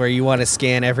games where you want to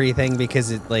scan everything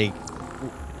because it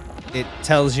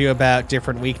tells you about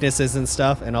different weaknesses and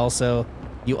stuff, and also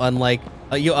you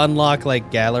unlock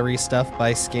like gallery stuff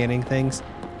by scanning things.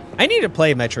 I need to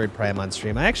play Metroid Prime on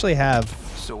stream. I actually have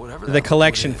So whatever the that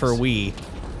collection liquid for is, Wii.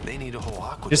 They need a whole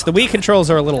aqueduct. Just the Wii controls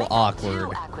are a little awkward.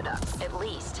 2 aqueducts, at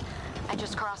least. I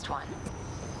just crossed one.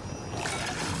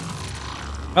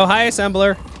 Oh, hi,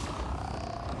 assembler.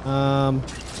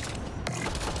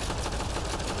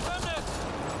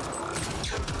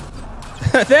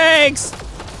 Thanks!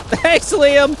 Thanks,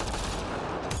 Liam!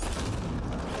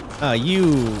 Oh,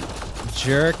 you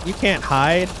jerk. You can't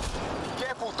hide.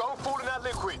 Careful, don't fall in that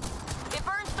liquid. It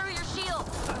burns through your shield.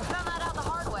 Found that out the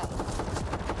hard way.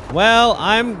 Well,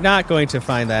 I'm not going to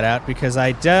find that out because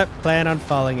I don't plan on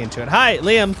falling into it. Hi,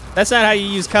 Liam. That's not how you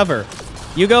use cover.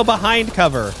 You go behind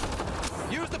cover.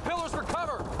 Use the pillars for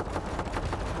cover.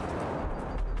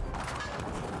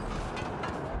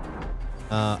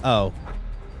 Oh.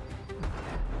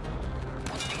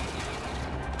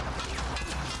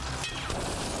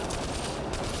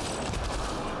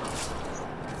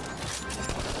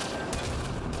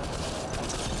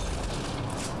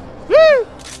 Woo!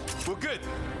 We're good.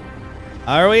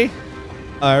 Are we?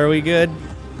 Are we good?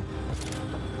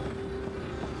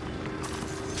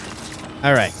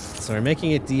 All right, so we're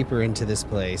making it deeper into this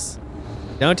place.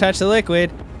 Don't touch the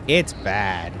liquid. It's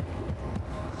bad.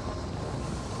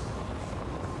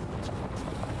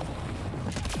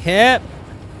 Yep.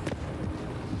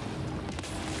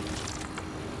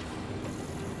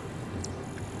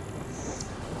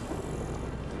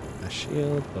 A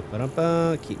shield.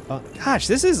 Ba-ba-da-ba. Keep on. Gosh,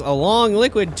 this is a long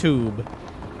liquid tube.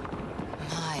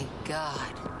 My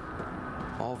God.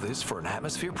 All this for an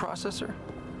atmosphere processor?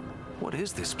 What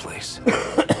is this place?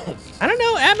 I don't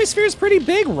know. Atmosphere's pretty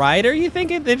big, right? Are you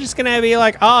thinking they're just gonna be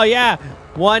like, oh yeah,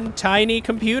 one tiny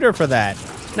computer for that?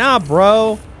 Nah,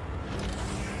 bro.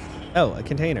 Oh, a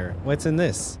container. What's in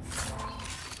this?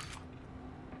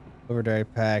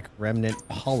 Overdrive pack, remnant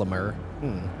polymer.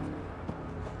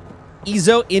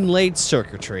 Ezo inlaid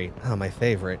circuitry. Oh, my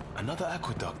favorite. Another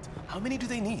aqueduct. How many do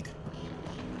they need?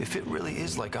 If it really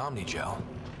is like Omnigel,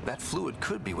 that fluid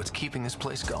could be what's keeping this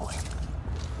place going.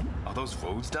 Are those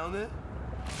roads down there?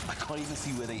 I can't even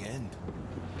see where they end.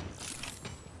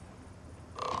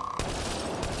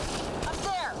 Up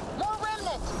there! More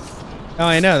remnants! Oh,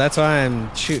 I know. That's why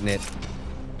I'm shooting it.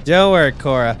 Don't worry,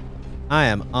 Cora. I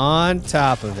am on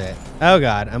top of it. Oh,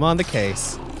 God. I'm on the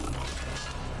case.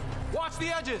 Watch the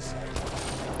edges!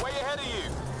 Way ahead of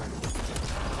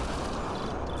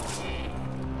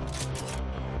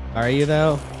you! Are you,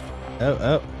 though?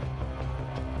 Oh.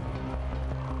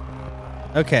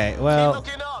 Okay, well... Keep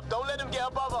looking up! Don't let them get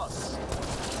above us!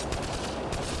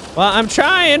 Well, I'm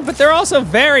trying, but they're also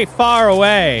very far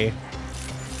away.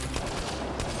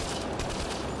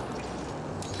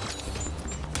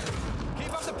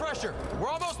 Keep up the pressure. We're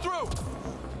almost through.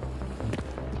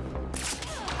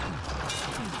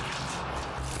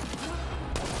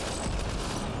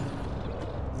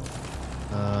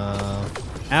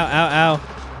 Ow.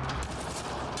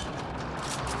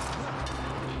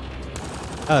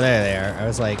 Oh, there they are. I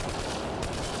was like...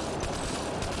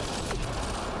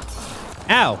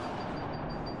 Ow!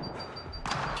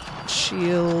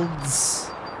 Shields.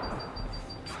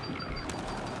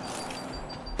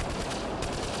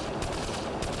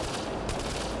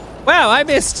 Wow, I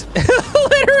missed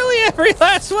literally every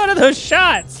last one of those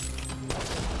shots.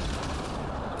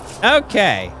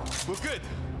 Okay. We're good.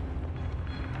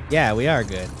 Yeah, we are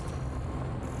good.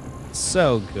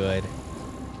 So good.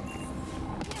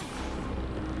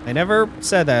 I never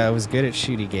said that I was good at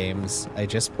shooty games. I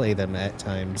just play them at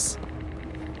times.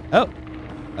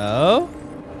 Oh.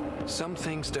 Some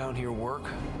things down here work,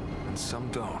 and some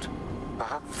don't.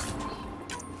 Perhaps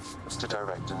to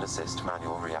direct and assist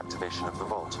manual reactivation of the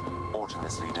vault, or to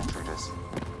mislead intruders.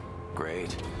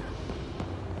 Great.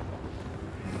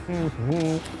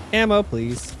 Ammo,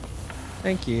 please.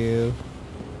 Thank you.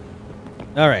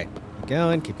 All right,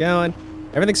 keep going.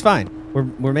 Everything's fine.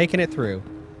 We're making it through.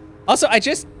 Also, I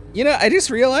just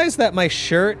realized that my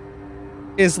shirt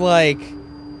is like,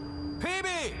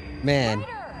 man,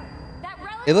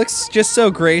 it looks just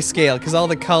so grayscale because all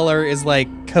the color is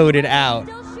like coded out.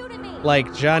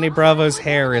 Like Johnny Bravo's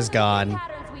hair is gone.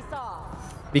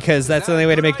 Because that's the only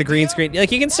way to make the green screen.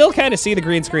 Like, you can still kind of see the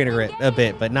green screen a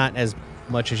bit, but not as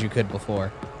much as you could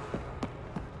before.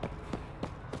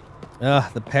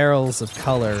 Ugh, the perils of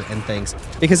color and things.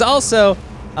 Because also,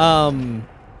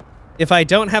 if I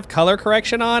don't have color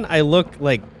correction on, I look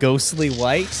like ghostly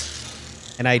white,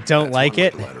 and I don't like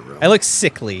it. I look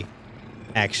sickly,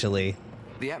 actually.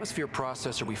 The atmosphere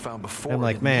processor we found before. I'm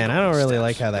like, man, I don't really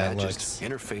like how that looks. Just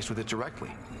interface with it directly.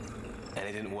 And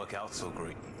it didn't work out so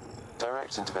great.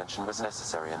 Direct intervention was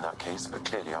necessary in that case, but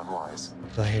clearly unwise.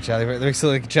 Like Johnny, looks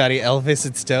like Johnny Elvis.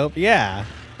 It's dope. Yeah,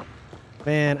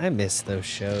 man, I miss those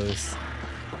shows.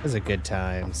 Those are good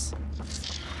times.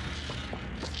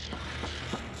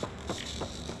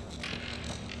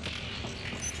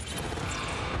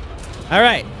 All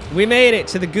right, we made it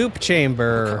to the goop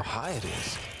chamber. Look how high it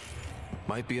is.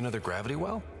 Might be another gravity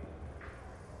well.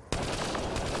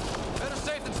 Better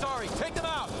safe than sorry. Take them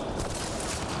out.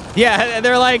 Yeah,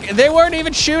 they're like, they weren't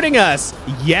even shooting us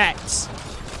yet.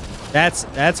 That's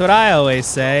what I always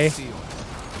say. Maybe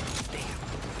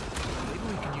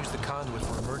we can use the conduit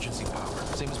for emergency power,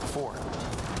 same as before.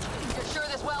 You're sure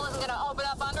this well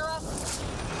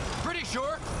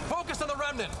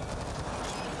responding.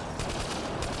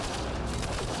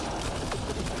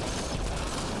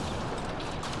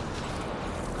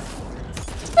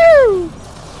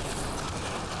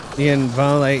 Ian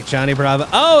Von, like Johnny Bravo.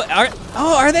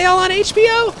 Are they all on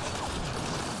HBO?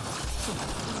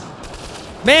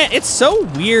 Man, it's so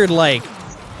weird, like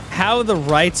how the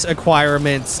rights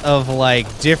acquirements of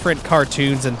like different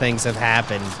cartoons and things have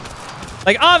happened.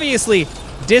 Like obviously,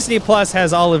 Disney Plus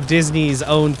has all of Disney's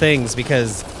own things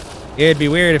because it'd be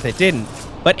weird if it didn't.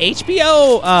 But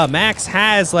HBO Max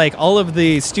has like all of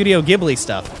the Studio Ghibli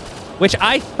stuff, which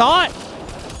I thought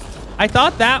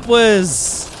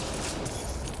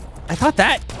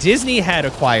that Disney had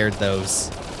acquired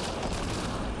those.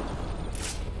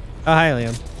 Oh, hi,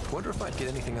 Liam. Wonder if I'd get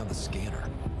anything on the scanner.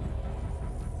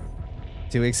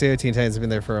 2 weeks ago, Teen Titans have been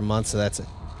there for a month, so that's it.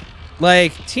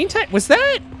 Like, Teen Titans, was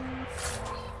that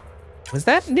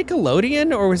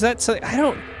Nickelodeon, or was that something? I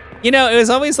don't, you know, it was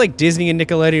always like Disney and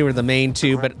Nickelodeon were the main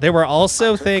two, but there were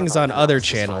also things on other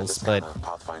channels, but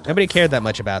nobody cared that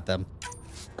much about them.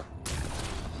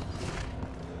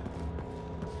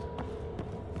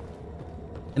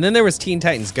 And then there was Teen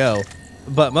Titans Go,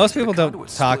 but most people don't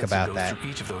talk about that.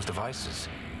 Each of those devices.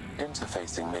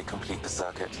 Interfacing may complete the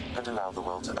circuit and allow the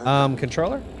world to open.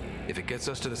 Controller? If it gets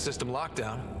us to the system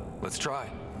lockdown, let's try.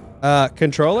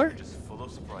 Controller?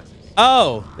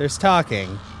 Oh, there's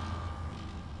talking.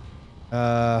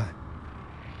 They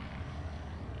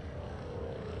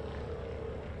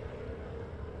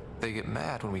get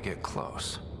mad when we get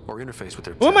close, or interface with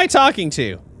their Who am I talking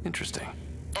to? Interesting.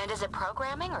 And is it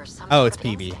programming or something? Oh, it's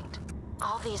PB.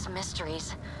 All these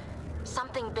mysteries.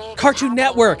 Something big. Cartoon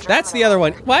Network. That's the other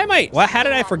one. How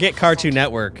did I forget Cartoon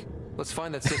Network? Let's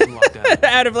find that system lockdown.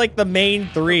 Out of like the main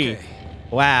three. Okay.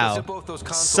 Wow.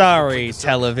 Sorry,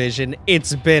 television.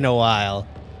 It's been a while.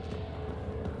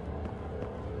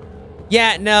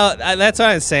 Yeah, no, that's what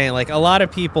I'm saying. Like, a lot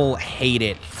of people hate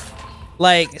it.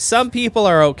 Like, some people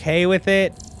are okay with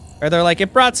it, or they're like,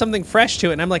 it brought something fresh to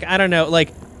it. And I'm like, I don't know.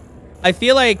 Like, I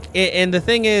feel like, and the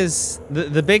thing is,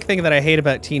 the big thing that I hate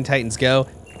about Teen Titans Go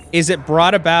is it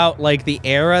brought about, like, the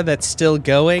era that's still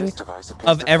going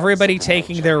of everybody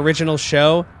taking their original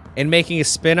show and making a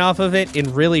spin-off of it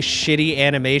in really shitty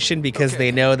animation because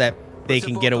they know that they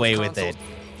can get away with it.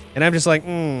 And I'm just like,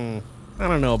 I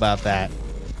don't know about that.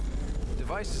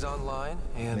 Device is online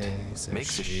and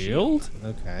makes a shield?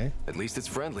 Okay. At least it's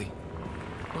friendly.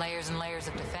 Layers and layers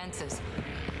of defenses.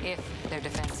 If they're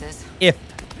defenses. If.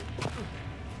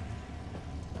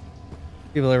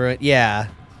 People are, yeah.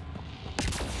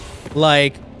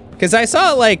 Like, because I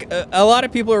saw, like, a lot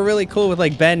of people are really cool with,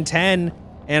 like, Ben 10,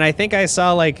 and I think I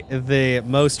saw, like, the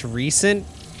most recent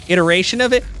iteration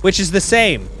of it, which is the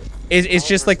same. It's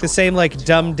just, like, the same, like,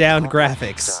 dumbed-down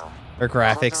graphics. Or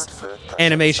graphics.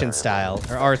 Animation style.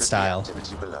 Or art style.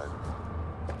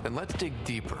 Then let's dig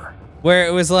deeper. Where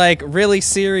it was, like, really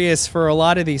serious for a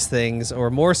lot of these things, or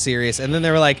more serious, and then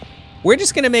they were like, we're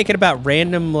just gonna make it about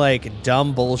random, like,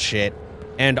 dumb bullshit,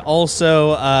 and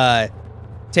also,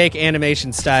 take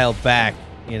animation style back,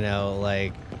 you know,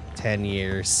 like 10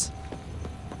 years.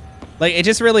 Like, it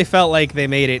just really felt like they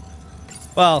made it,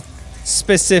 well,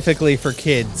 specifically for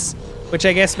kids, which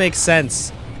I guess makes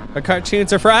sense. But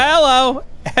cartoons are for, hello,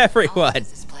 everyone.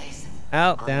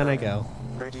 Out, down I go.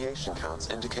 Radiation counts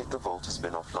indicate the vault has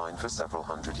been offline for several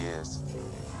hundred years.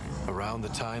 Around the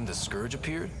time the Scourge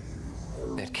appeared?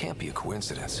 That can't be a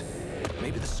coincidence.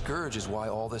 Maybe the Scourge is why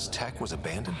all this tech was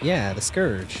abandoned? Yeah, the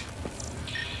Scourge.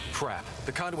 Crap,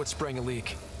 the conduit's spraying a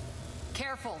leak.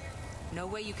 Careful. No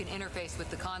way you can interface with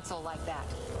the console like that.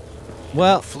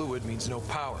 Well, fluid means no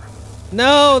power.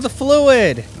 No, the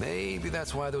fluid. Maybe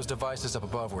that's why those devices up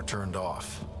above were turned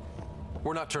off.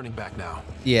 We're not turning back now.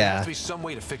 Yeah. There has to be some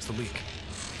way to fix the leak.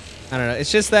 I don't know.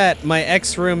 It's just that my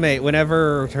ex-roommate,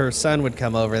 whenever her son would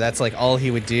come over, that's like all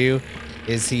he would do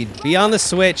is he'd be on the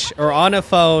Switch or on a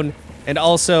phone and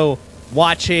also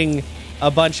watching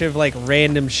a bunch of like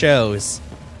random shows.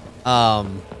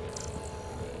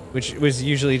 Which was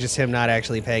usually just him not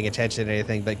actually paying attention to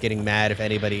anything, but getting mad if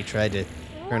anybody tried to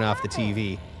turn off the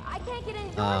TV. I can't get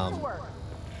indoors to work.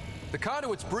 The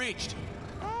conduit's breached.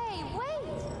 Hey, wait!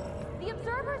 The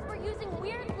observers were using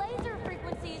weird laser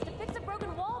frequencies to fix a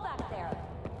broken wall back there.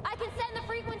 I can send the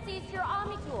frequencies to your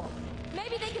Omni tool.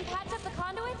 Maybe they can patch up the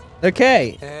conduit?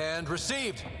 Okay. And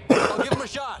received. I'll give him a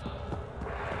shot.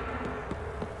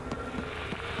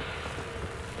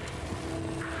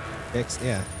 Fixed,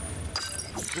 yeah.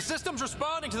 The system's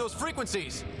responding to those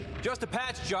frequencies. Just a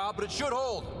patch job, but it should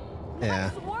hold. Yeah.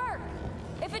 Must work.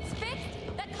 If it's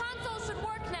fixed, that console should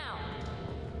work now.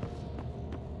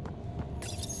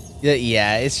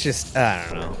 Yeah, it's just, I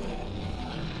don't know.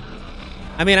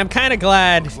 I mean, I'm kind of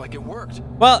glad. Looks like it worked.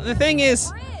 Well, the thing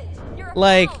is,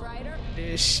 like,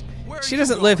 she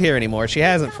doesn't live here anymore. She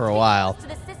hasn't for a while. To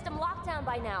the system lockdown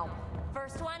by now.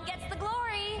 First one gets the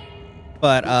glory.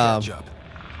 But Catch up.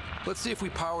 Let's see if we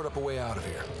powered up a way out of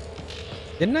here.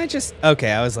 didn't I just?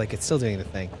 Okay, I was like, it's still doing the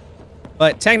thing.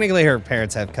 But technically, her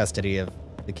parents have custody of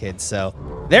the kids, so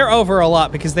they're over a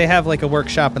lot because they have like a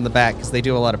workshop in the back because they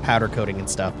do a lot of powder coating and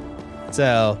stuff.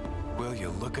 So. Will you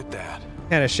look at that?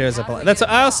 Kind of shows up a lot.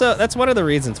 That's one of the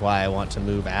reasons why I want to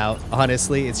move out.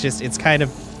 Honestly, it's kind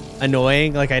of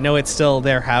annoying. Like, I know it's still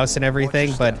their house and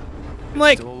everything, but I'm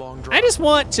like, I just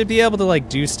want to be able to like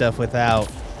do stuff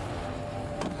without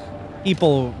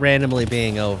people randomly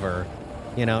being over.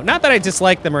 You know, not that I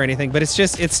dislike them or anything, but it's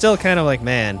still kind of like,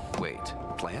 man. Wait,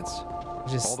 plants?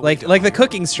 Just like the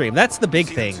cooking stream. That's the big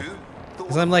thing.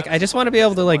 Because I'm like, I just want to be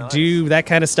able to like do that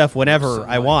kind of stuff whenever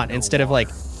I want, instead of like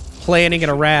planning it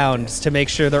around to make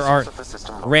sure there aren't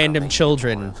random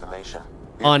children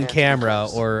on camera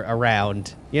or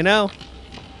around, you know?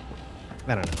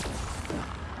 I don't know.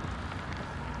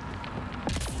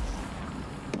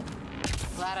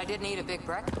 Glad I didn't eat a big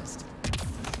breakfast.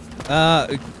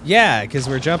 Yeah, because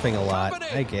we're jumping a lot.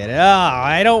 I get it.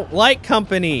 I don't like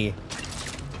company.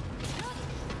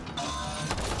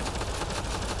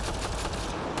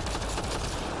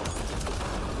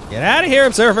 Get out of here,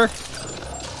 Observer.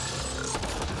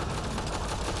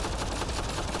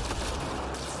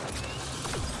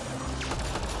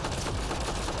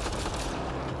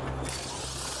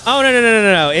 Oh,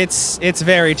 no. It's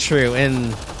very true.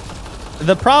 And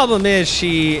the problem is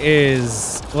she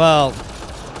is, well,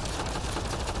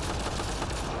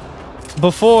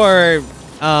 before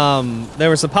there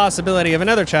was a possibility of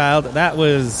another child that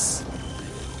was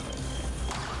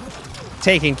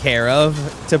taken care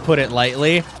of, to put it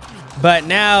lightly. But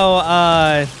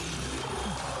now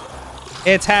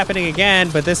it's happening again,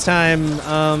 but this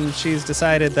time she's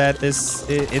decided that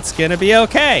it's gonna be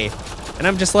okay. And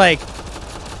I'm just like,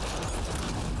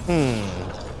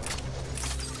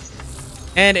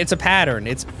 And it's a pattern.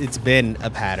 It's been a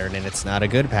pattern, and it's not a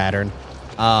good pattern.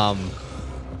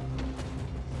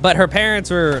 But her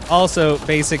parents were also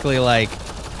basically like,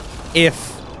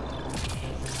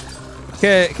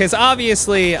 because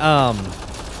obviously,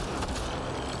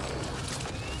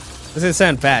 this is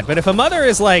sound bad, but if a mother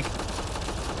is like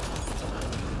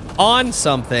on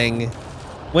something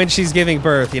when she's giving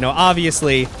birth, you know,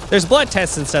 obviously there's blood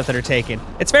tests and stuff that are taken.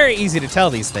 It's very easy to tell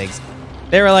these things.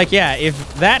 They were like, yeah,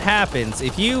 if that happens,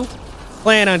 if you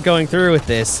plan on going through with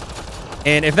this,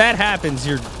 and if that happens,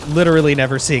 you're literally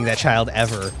never seeing that child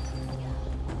ever.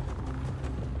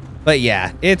 But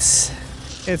yeah, it's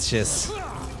just...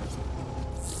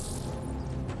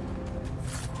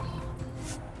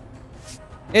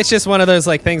 It's just one of those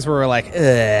like things where we're like,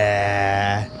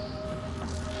 ugh.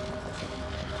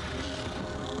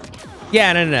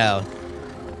 Yeah, no.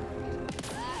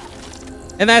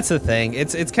 And that's the thing.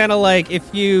 It's kind of like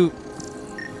if you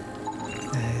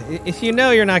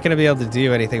know you're not going to be able to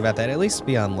do anything about that, at least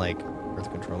be on like birth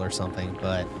control or something.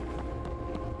 But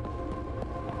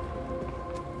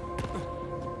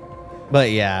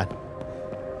yeah.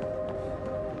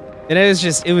 And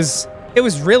it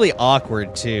was really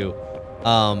awkward too.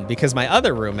 Because my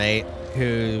other roommate,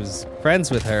 who's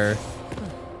friends with her,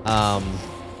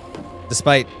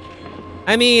 despite,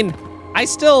 I mean, I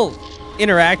still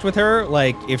interact with her,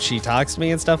 like, if she talks to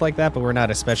me and stuff like that, but we're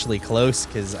not especially close,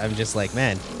 because I'm just like,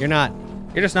 man, you're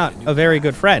just not a very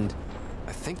good friend.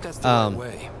 I think that's the right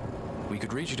way. We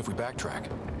could reach it if we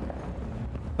backtrack.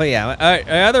 But yeah, my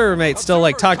other roommate still,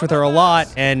 like, talked with her a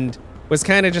lot, and was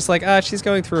kind of just like, she's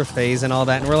going through a phase and all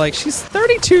that, and we're like, she's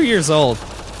 32 years old.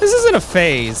 This isn't a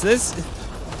phase.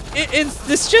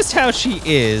 It's just how she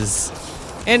is.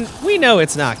 And we know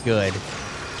it's not good.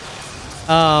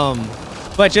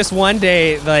 But just one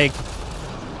day, like,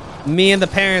 me and the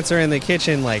parents are in the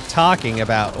kitchen, like, talking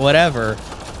about whatever,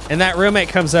 and that roommate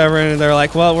comes over and they're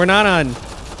like, well, we're not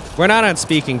on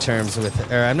speaking terms with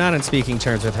her, or I'm not on speaking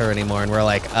terms with her anymore. And we're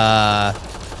like,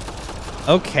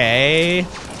 okay.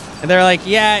 And they're like,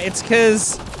 yeah, it's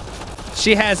because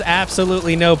she has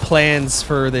absolutely no plans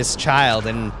for this child.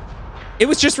 And it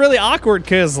was just really awkward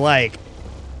because, like,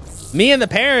 me and the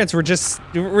parents were just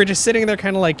sitting there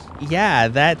kind of like, yeah,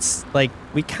 that's, like,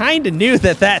 we kind of knew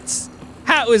that that's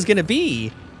how it was going to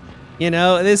be. You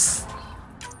know, this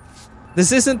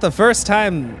isn't the first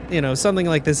time, you know, something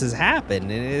like this has happened.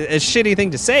 It's a shitty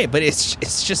thing to say, but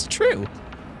it's just true.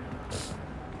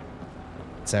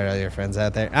 Sorry, all your friends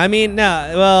out there. I mean,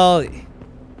 no, well,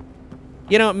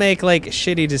 you don't make, like,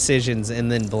 shitty decisions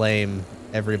and then blame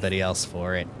everybody else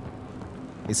for it.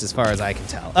 At least as far as I can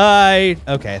tell.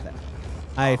 Okay.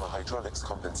 Armor hydraulics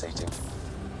compensating.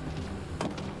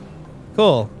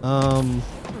 Cool. Do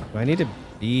I need to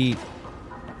be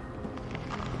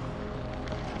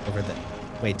over the?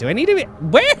 Wait, do I need to be?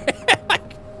 Where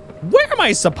am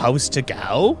I supposed to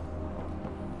go?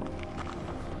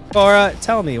 Cora,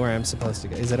 tell me where I'm supposed to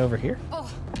go. Is it over here?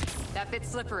 Oh, that bit's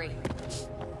slippery.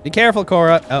 Be careful,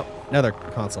 Cora. Oh, another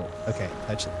console. Okay,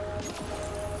 touch it.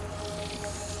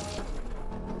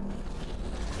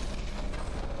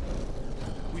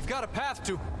 We've got a path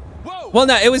to. Whoa! Well,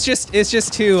 no, it's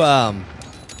just too, God,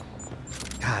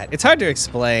 it's hard to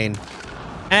explain.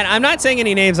 And I'm not saying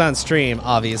any names on stream,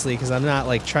 obviously, because I'm not,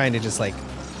 like, trying to just, like,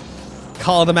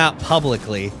 call them out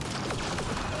publicly.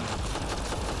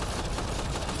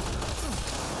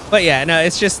 But yeah, no,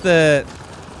 it's just the...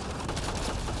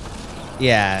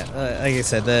 Yeah, like I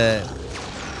said,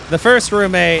 the first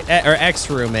roommate, or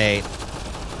ex-roommate,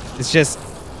 is just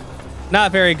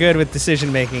not very good with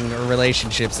decision-making or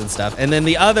relationships and stuff. And then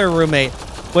the other roommate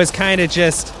was kind of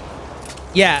just,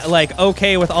 yeah, like,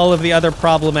 okay with all of the other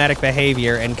problematic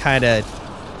behavior and kind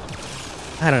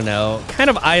of, I don't know, kind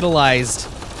of idolized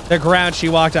the ground she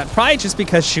walked on. Probably just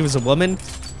because she was a woman.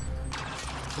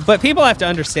 But people have to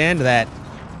understand that,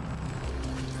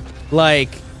 like,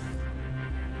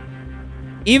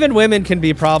 even women can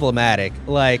be problematic.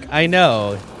 Like, I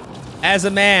know. As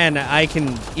a man, I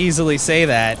can easily say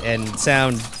that and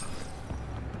sound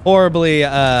horribly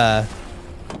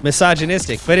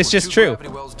misogynistic, but it's just true.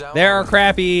 There are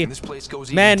crappy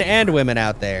men and women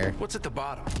out there. What's at the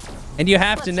bottom? And you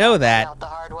have to know that.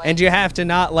 And you have to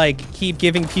not, like, keep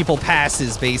giving people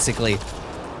passes, basically,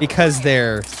 because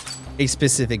they're a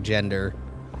specific gender.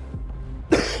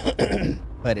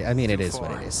 But, I mean, it is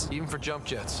what it is. Even for jump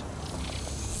jets.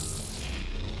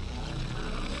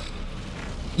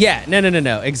 Yeah,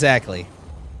 no, exactly.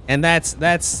 And that's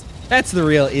the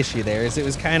real issue there, is it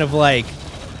was kind of like,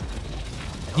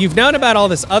 you've known about all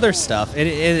this other stuff, and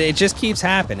it just keeps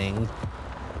happening,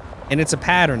 and it's a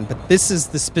pattern, but this is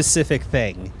the specific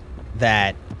thing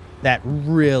that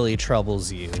really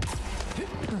troubles you.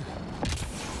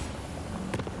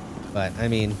 But, I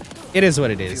mean, it is what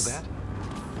it is. Feel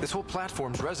that? This whole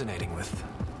platform's resonating with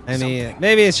I mean,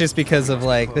 maybe it's just because of,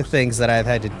 like, the things that I've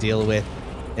had to deal with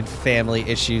and family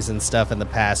issues and stuff in the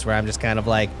past, where I'm just kind of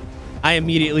like, I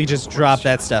immediately just drop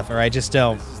that stuff, or I just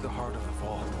don't. This is the heart of the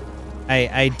vault.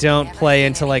 I don't play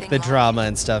into, like, the drama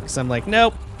and stuff, because I'm like,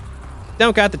 nope,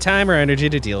 don't got the time or energy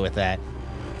to deal with that.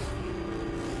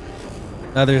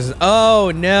 Others,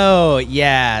 oh no,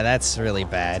 yeah, that's really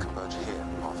bad.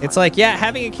 It's like, yeah,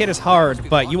 having a kid is hard,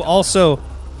 but you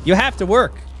have to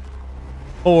work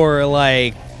for,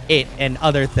 like, it and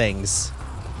other things.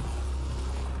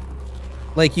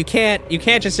 Like, you can't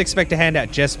just expect a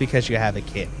handout just because you have a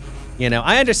kid. You know,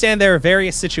 I understand there are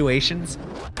various situations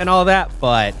and all that,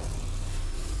 but...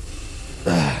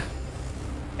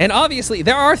 And obviously,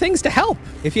 there are things to help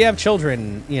if you have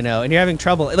children, you know, and you're having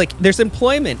trouble. Like, there's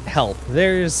employment help.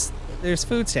 There's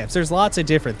food stamps. There's lots of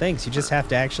different things. You just have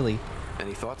to actually...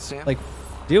 Any thoughts, Sam? Like,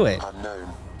 do it. Unknown,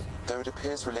 though it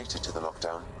appears related to the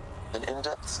lockdown. An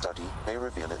in-depth study may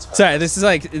reveal its purpose. Sorry,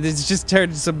 this just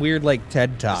turned into some weird, like,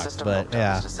 TED The talk, system but lockdown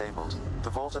yeah. is disabled. The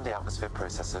vault and the atmosphere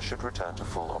processor should return to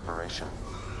full operation.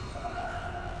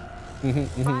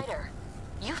 Ryder,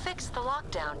 you fixed the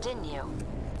lockdown, didn't you?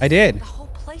 I did. The whole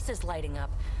place is lighting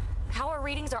up. Power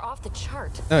readings are off the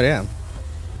chart. Oh, yeah.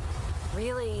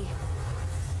 Really,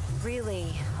 really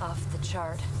off the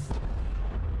chart.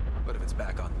 But if it's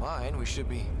back online, we should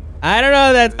be... I don't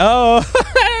know that. Oh,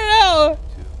 I don't know.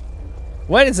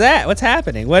 What is that? What's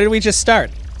happening? What did we just start?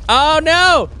 Oh,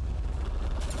 no.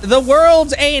 The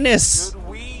world's anus. Should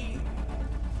we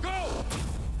go?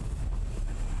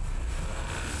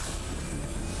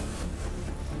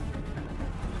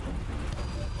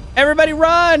 Everybody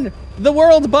run. The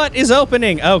world butt is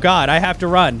opening. Oh, God, I have to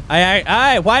run.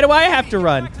 Why do I have to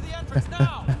run? Back to the entrance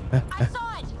now. I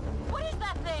saw it! What is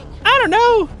that thing? I don't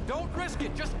know. Don't risk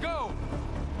it, just go.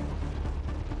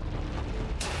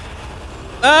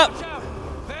 Oh. Watch out.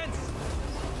 Vents.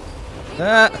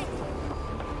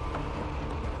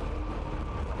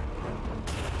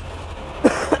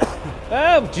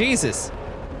 Oh, Jesus.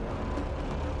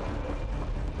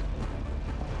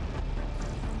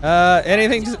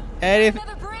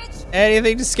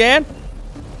 Anything to scan?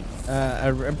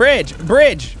 A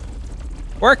bridge.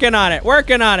 Working on it.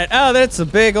 Oh, that's a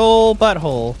big old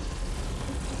butthole.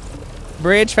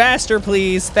 Bridge faster,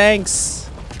 please. Thanks.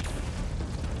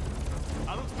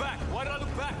 I looked back. Why did I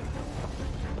look back?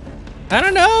 I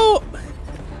don't know.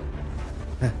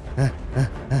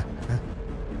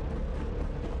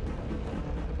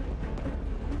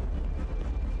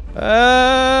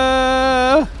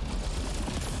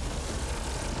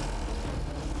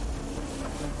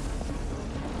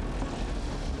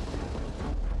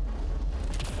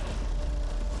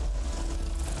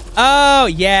 Oh,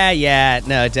 yeah.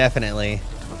 No, definitely. It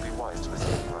would be wise to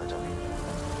escape,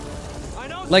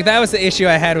 Ryder. Like, that was the issue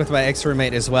I had with my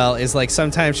ex-roommate as well, is like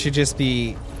sometimes she'd just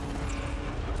be...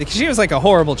 Because she was like a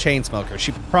horrible chain smoker.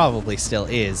 She probably still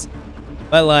is.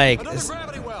 But like,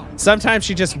 sometimes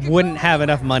she just wouldn't have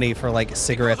enough money for like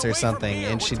cigarettes or something,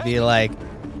 and she'd be like,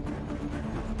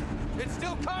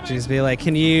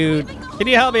 can you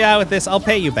help me out with this? I'll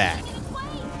pay you back.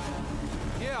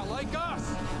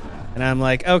 And I'm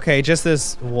like, okay, just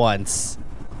this once.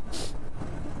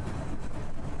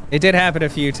 It did happen a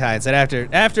few times, and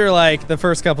after like the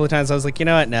first couple of times, I was like, you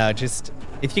know what? No, just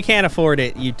if you can't afford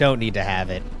it, you don't need to have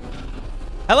it.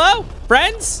 Hello,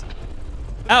 friends?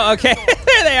 Oh, okay.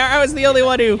 There they are. I was the only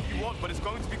one who. But it's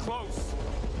going to be close.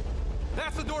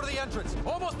 That's the door to the entrance.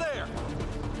 Almost there.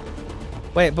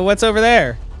 Wait, but what's over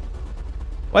there?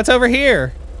 What's over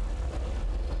here?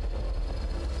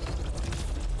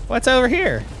 What's over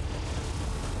here?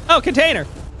 Oh, container.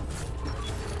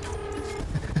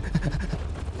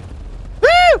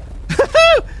 Woo!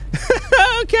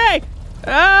 Okay.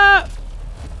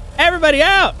 Everybody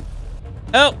out.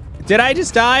 Oh, did I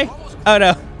just die? Oh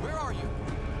no. Where are you?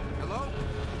 Hello?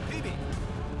 Phoebe.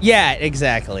 Yeah,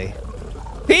 exactly.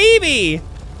 Phoebe!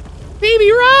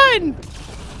 Phoebe, run!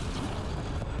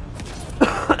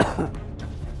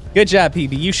 Good job,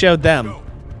 Phoebe. You showed them.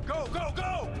 Go!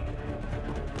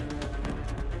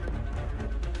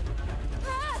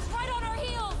 Crash! Right on our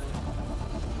heels!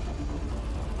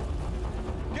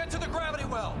 Get to the gravity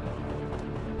well.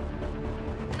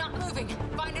 Not moving.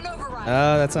 Find an override.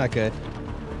 Oh, that's not good.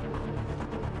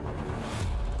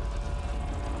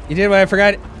 You did what I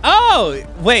forgot. Oh,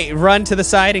 wait, run to the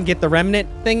side and get the remnant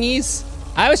thingies?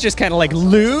 I was just kind of like,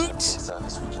 loot?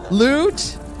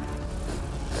 Loot?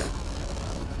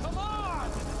 Come on!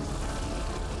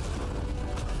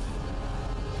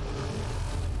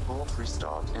 Vault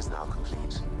restart is now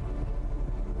complete.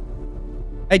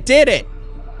 I did it!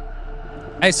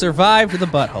 I survived the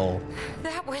butthole.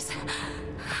 That was...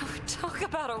 Talk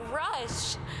about a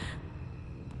rush.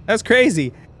 That's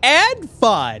crazy. And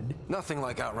fun. Nothing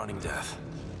like outrunning death.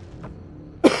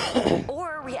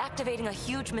 Or reactivating a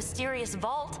huge mysterious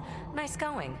vault. Nice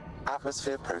going.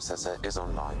 Atmosphere processor is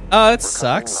online. Oh, that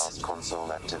Recovering sucks. Last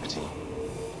console activity.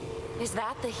 Is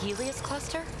that the Helios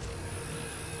cluster?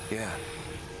 Yeah.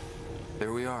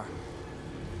 There we are.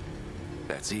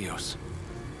 That's Eos.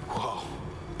 Whoa.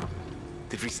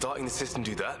 Did restarting the system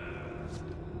do that?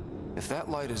 If that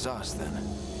light is us, then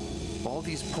all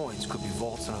these points could be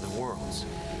vaults in other worlds.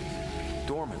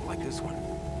 Dormant like this one.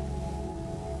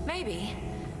 Maybe.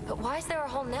 But why is there a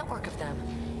whole network of them?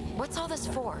 What's all this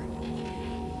for?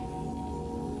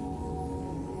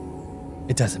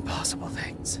 It does impossible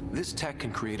things. This tech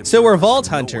can create a So we're universe vault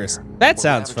from hunters. nowhere, That or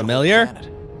sounds ravage a whole familiar.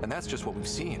 planet. And that's just what we've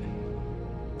seen.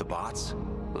 The bots,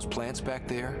 those plants back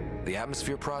there, the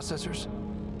atmosphere processors.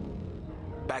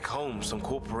 Back home, some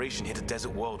corporation hit a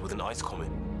desert world with an ice comet.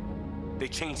 They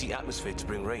changed the atmosphere to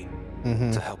bring rain.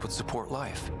 To help it support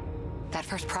life. That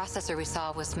first processor we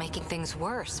saw was making things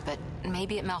worse, but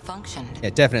maybe it malfunctioned.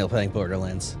 Yeah, definitely playing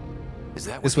Borderlands. Is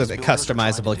that what This was these a builders are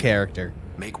trying to customizable do? character.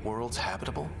 Make worlds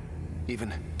habitable?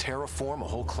 Even terraform a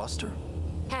whole cluster?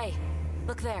 Hey,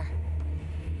 look there.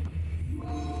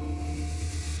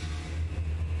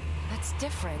 That's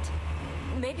different.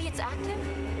 Maybe it's active?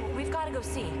 We've got to go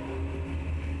see.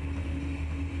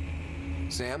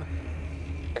 Sam?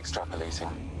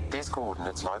 Extrapolating. These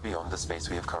coordinates lie beyond the space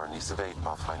we have currently surveyed,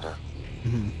 Pathfinder.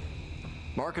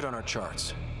 Mark it on our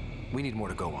charts. We need more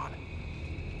to go on.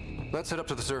 Let's head up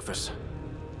to the surface.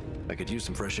 I could use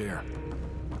some fresh air.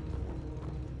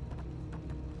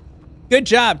 Good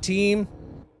job, team.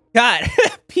 God,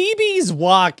 PB's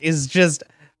walk is just,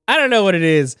 I don't know what it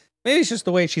is. Maybe it's just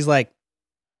the way she's like,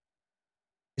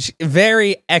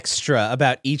 very extra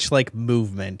about each like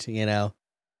movement, you know?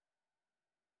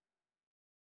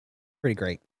 Pretty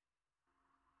great.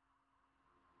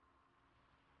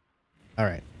 All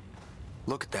right.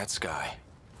 Look at that sky.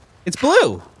 It's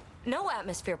blue. No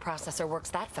atmosphere processor works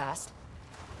that fast.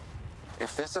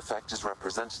 If this effect is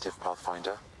representative,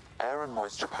 Pathfinder, air and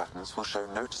moisture patterns will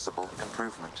show noticeable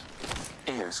improvement.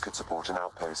 Eos could support an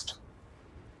outpost.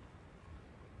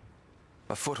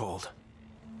 A foothold.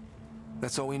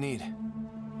 That's all we need.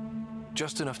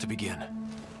 Just enough to begin.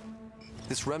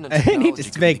 This remnant I need technology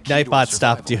to could make be key to our Nightbot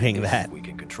stop survival doing if that. we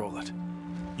can control it.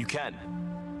 You can.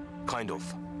 Kind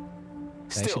of.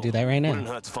 I should do that right now. Wouldn't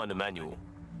hurt to find a manual.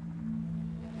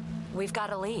 We've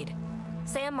got a lead.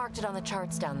 Sam marked it on the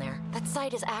charts down there. That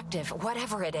site is active,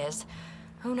 whatever it is.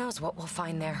 Who knows what we'll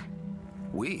find there.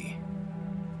 We?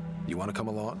 You want to come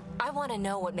along? I want to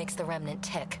know what makes the remnant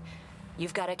tick.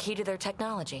 You've got a key to their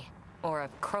technology. Or a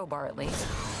crowbar, at least.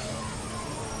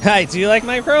 I do like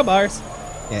my crowbars.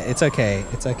 Yeah, it's okay.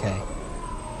 It's okay.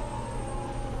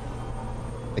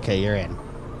 Okay, you're in.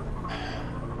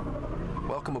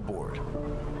 Welcome aboard.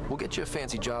 We'll get you a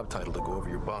fancy job title to go over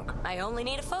your bunk. I only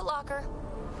need a footlocker.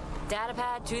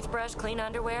 Datapad, toothbrush, clean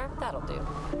underwear. That'll do.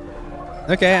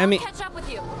 Okay, I mean... I'll catch up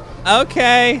with you.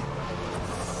 Okay.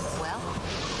 Well,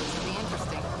 this will be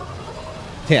interesting.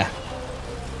 Yeah.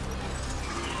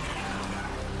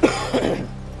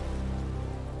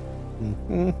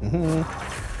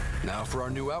 Now for our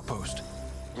new outpost.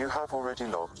 You have already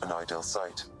logged an ideal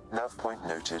site. Nav point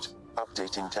noted.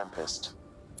 Updating Tempest.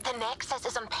 The Nexus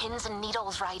is on pins and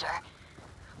needles, Ryder.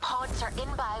 Pods are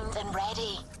inbound and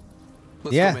ready.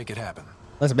 Let's go make it happen.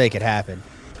 Let's make it happen.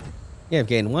 Yeah, I've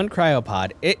gained 1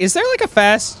 cryopod. Is there like a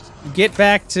fast get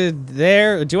back to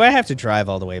there? Or do I have to drive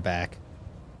all the way back?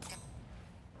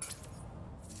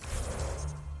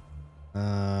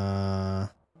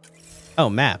 Oh,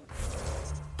 map.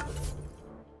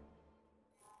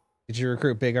 Did you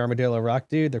recruit Big Armadillo Rock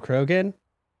Dude, the Krogan?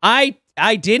 I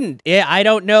didn't. I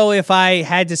don't know if I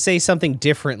had to say something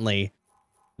differently.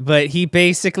 But he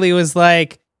basically was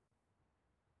like,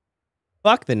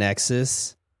 fuck the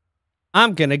Nexus.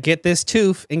 I'm gonna get this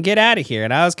tooth and get out of here.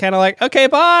 And I was kind of like, okay,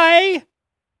 bye.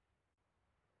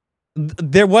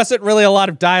 There wasn't really a lot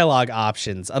of dialogue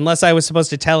options, unless I was supposed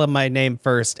to tell him my name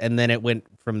first, and then it went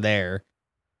from there.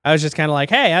 I was just kind of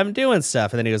like, hey, I'm doing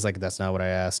stuff. And then he was like, that's not what I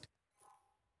asked.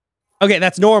 Okay,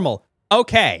 that's normal.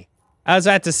 Okay. I was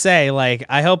about to say, like,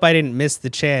 I hope I didn't miss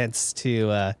the chance to,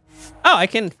 oh, I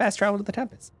can fast travel to the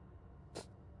Tempest.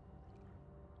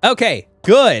 Okay,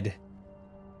 good.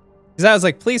 Because I was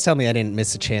like, please tell me I didn't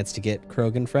miss a chance to get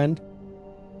Krogan friend.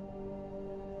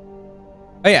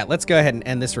 Oh yeah, let's go ahead and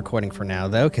end this recording for now,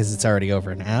 though, because it's already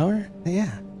over an hour.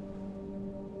 Yeah.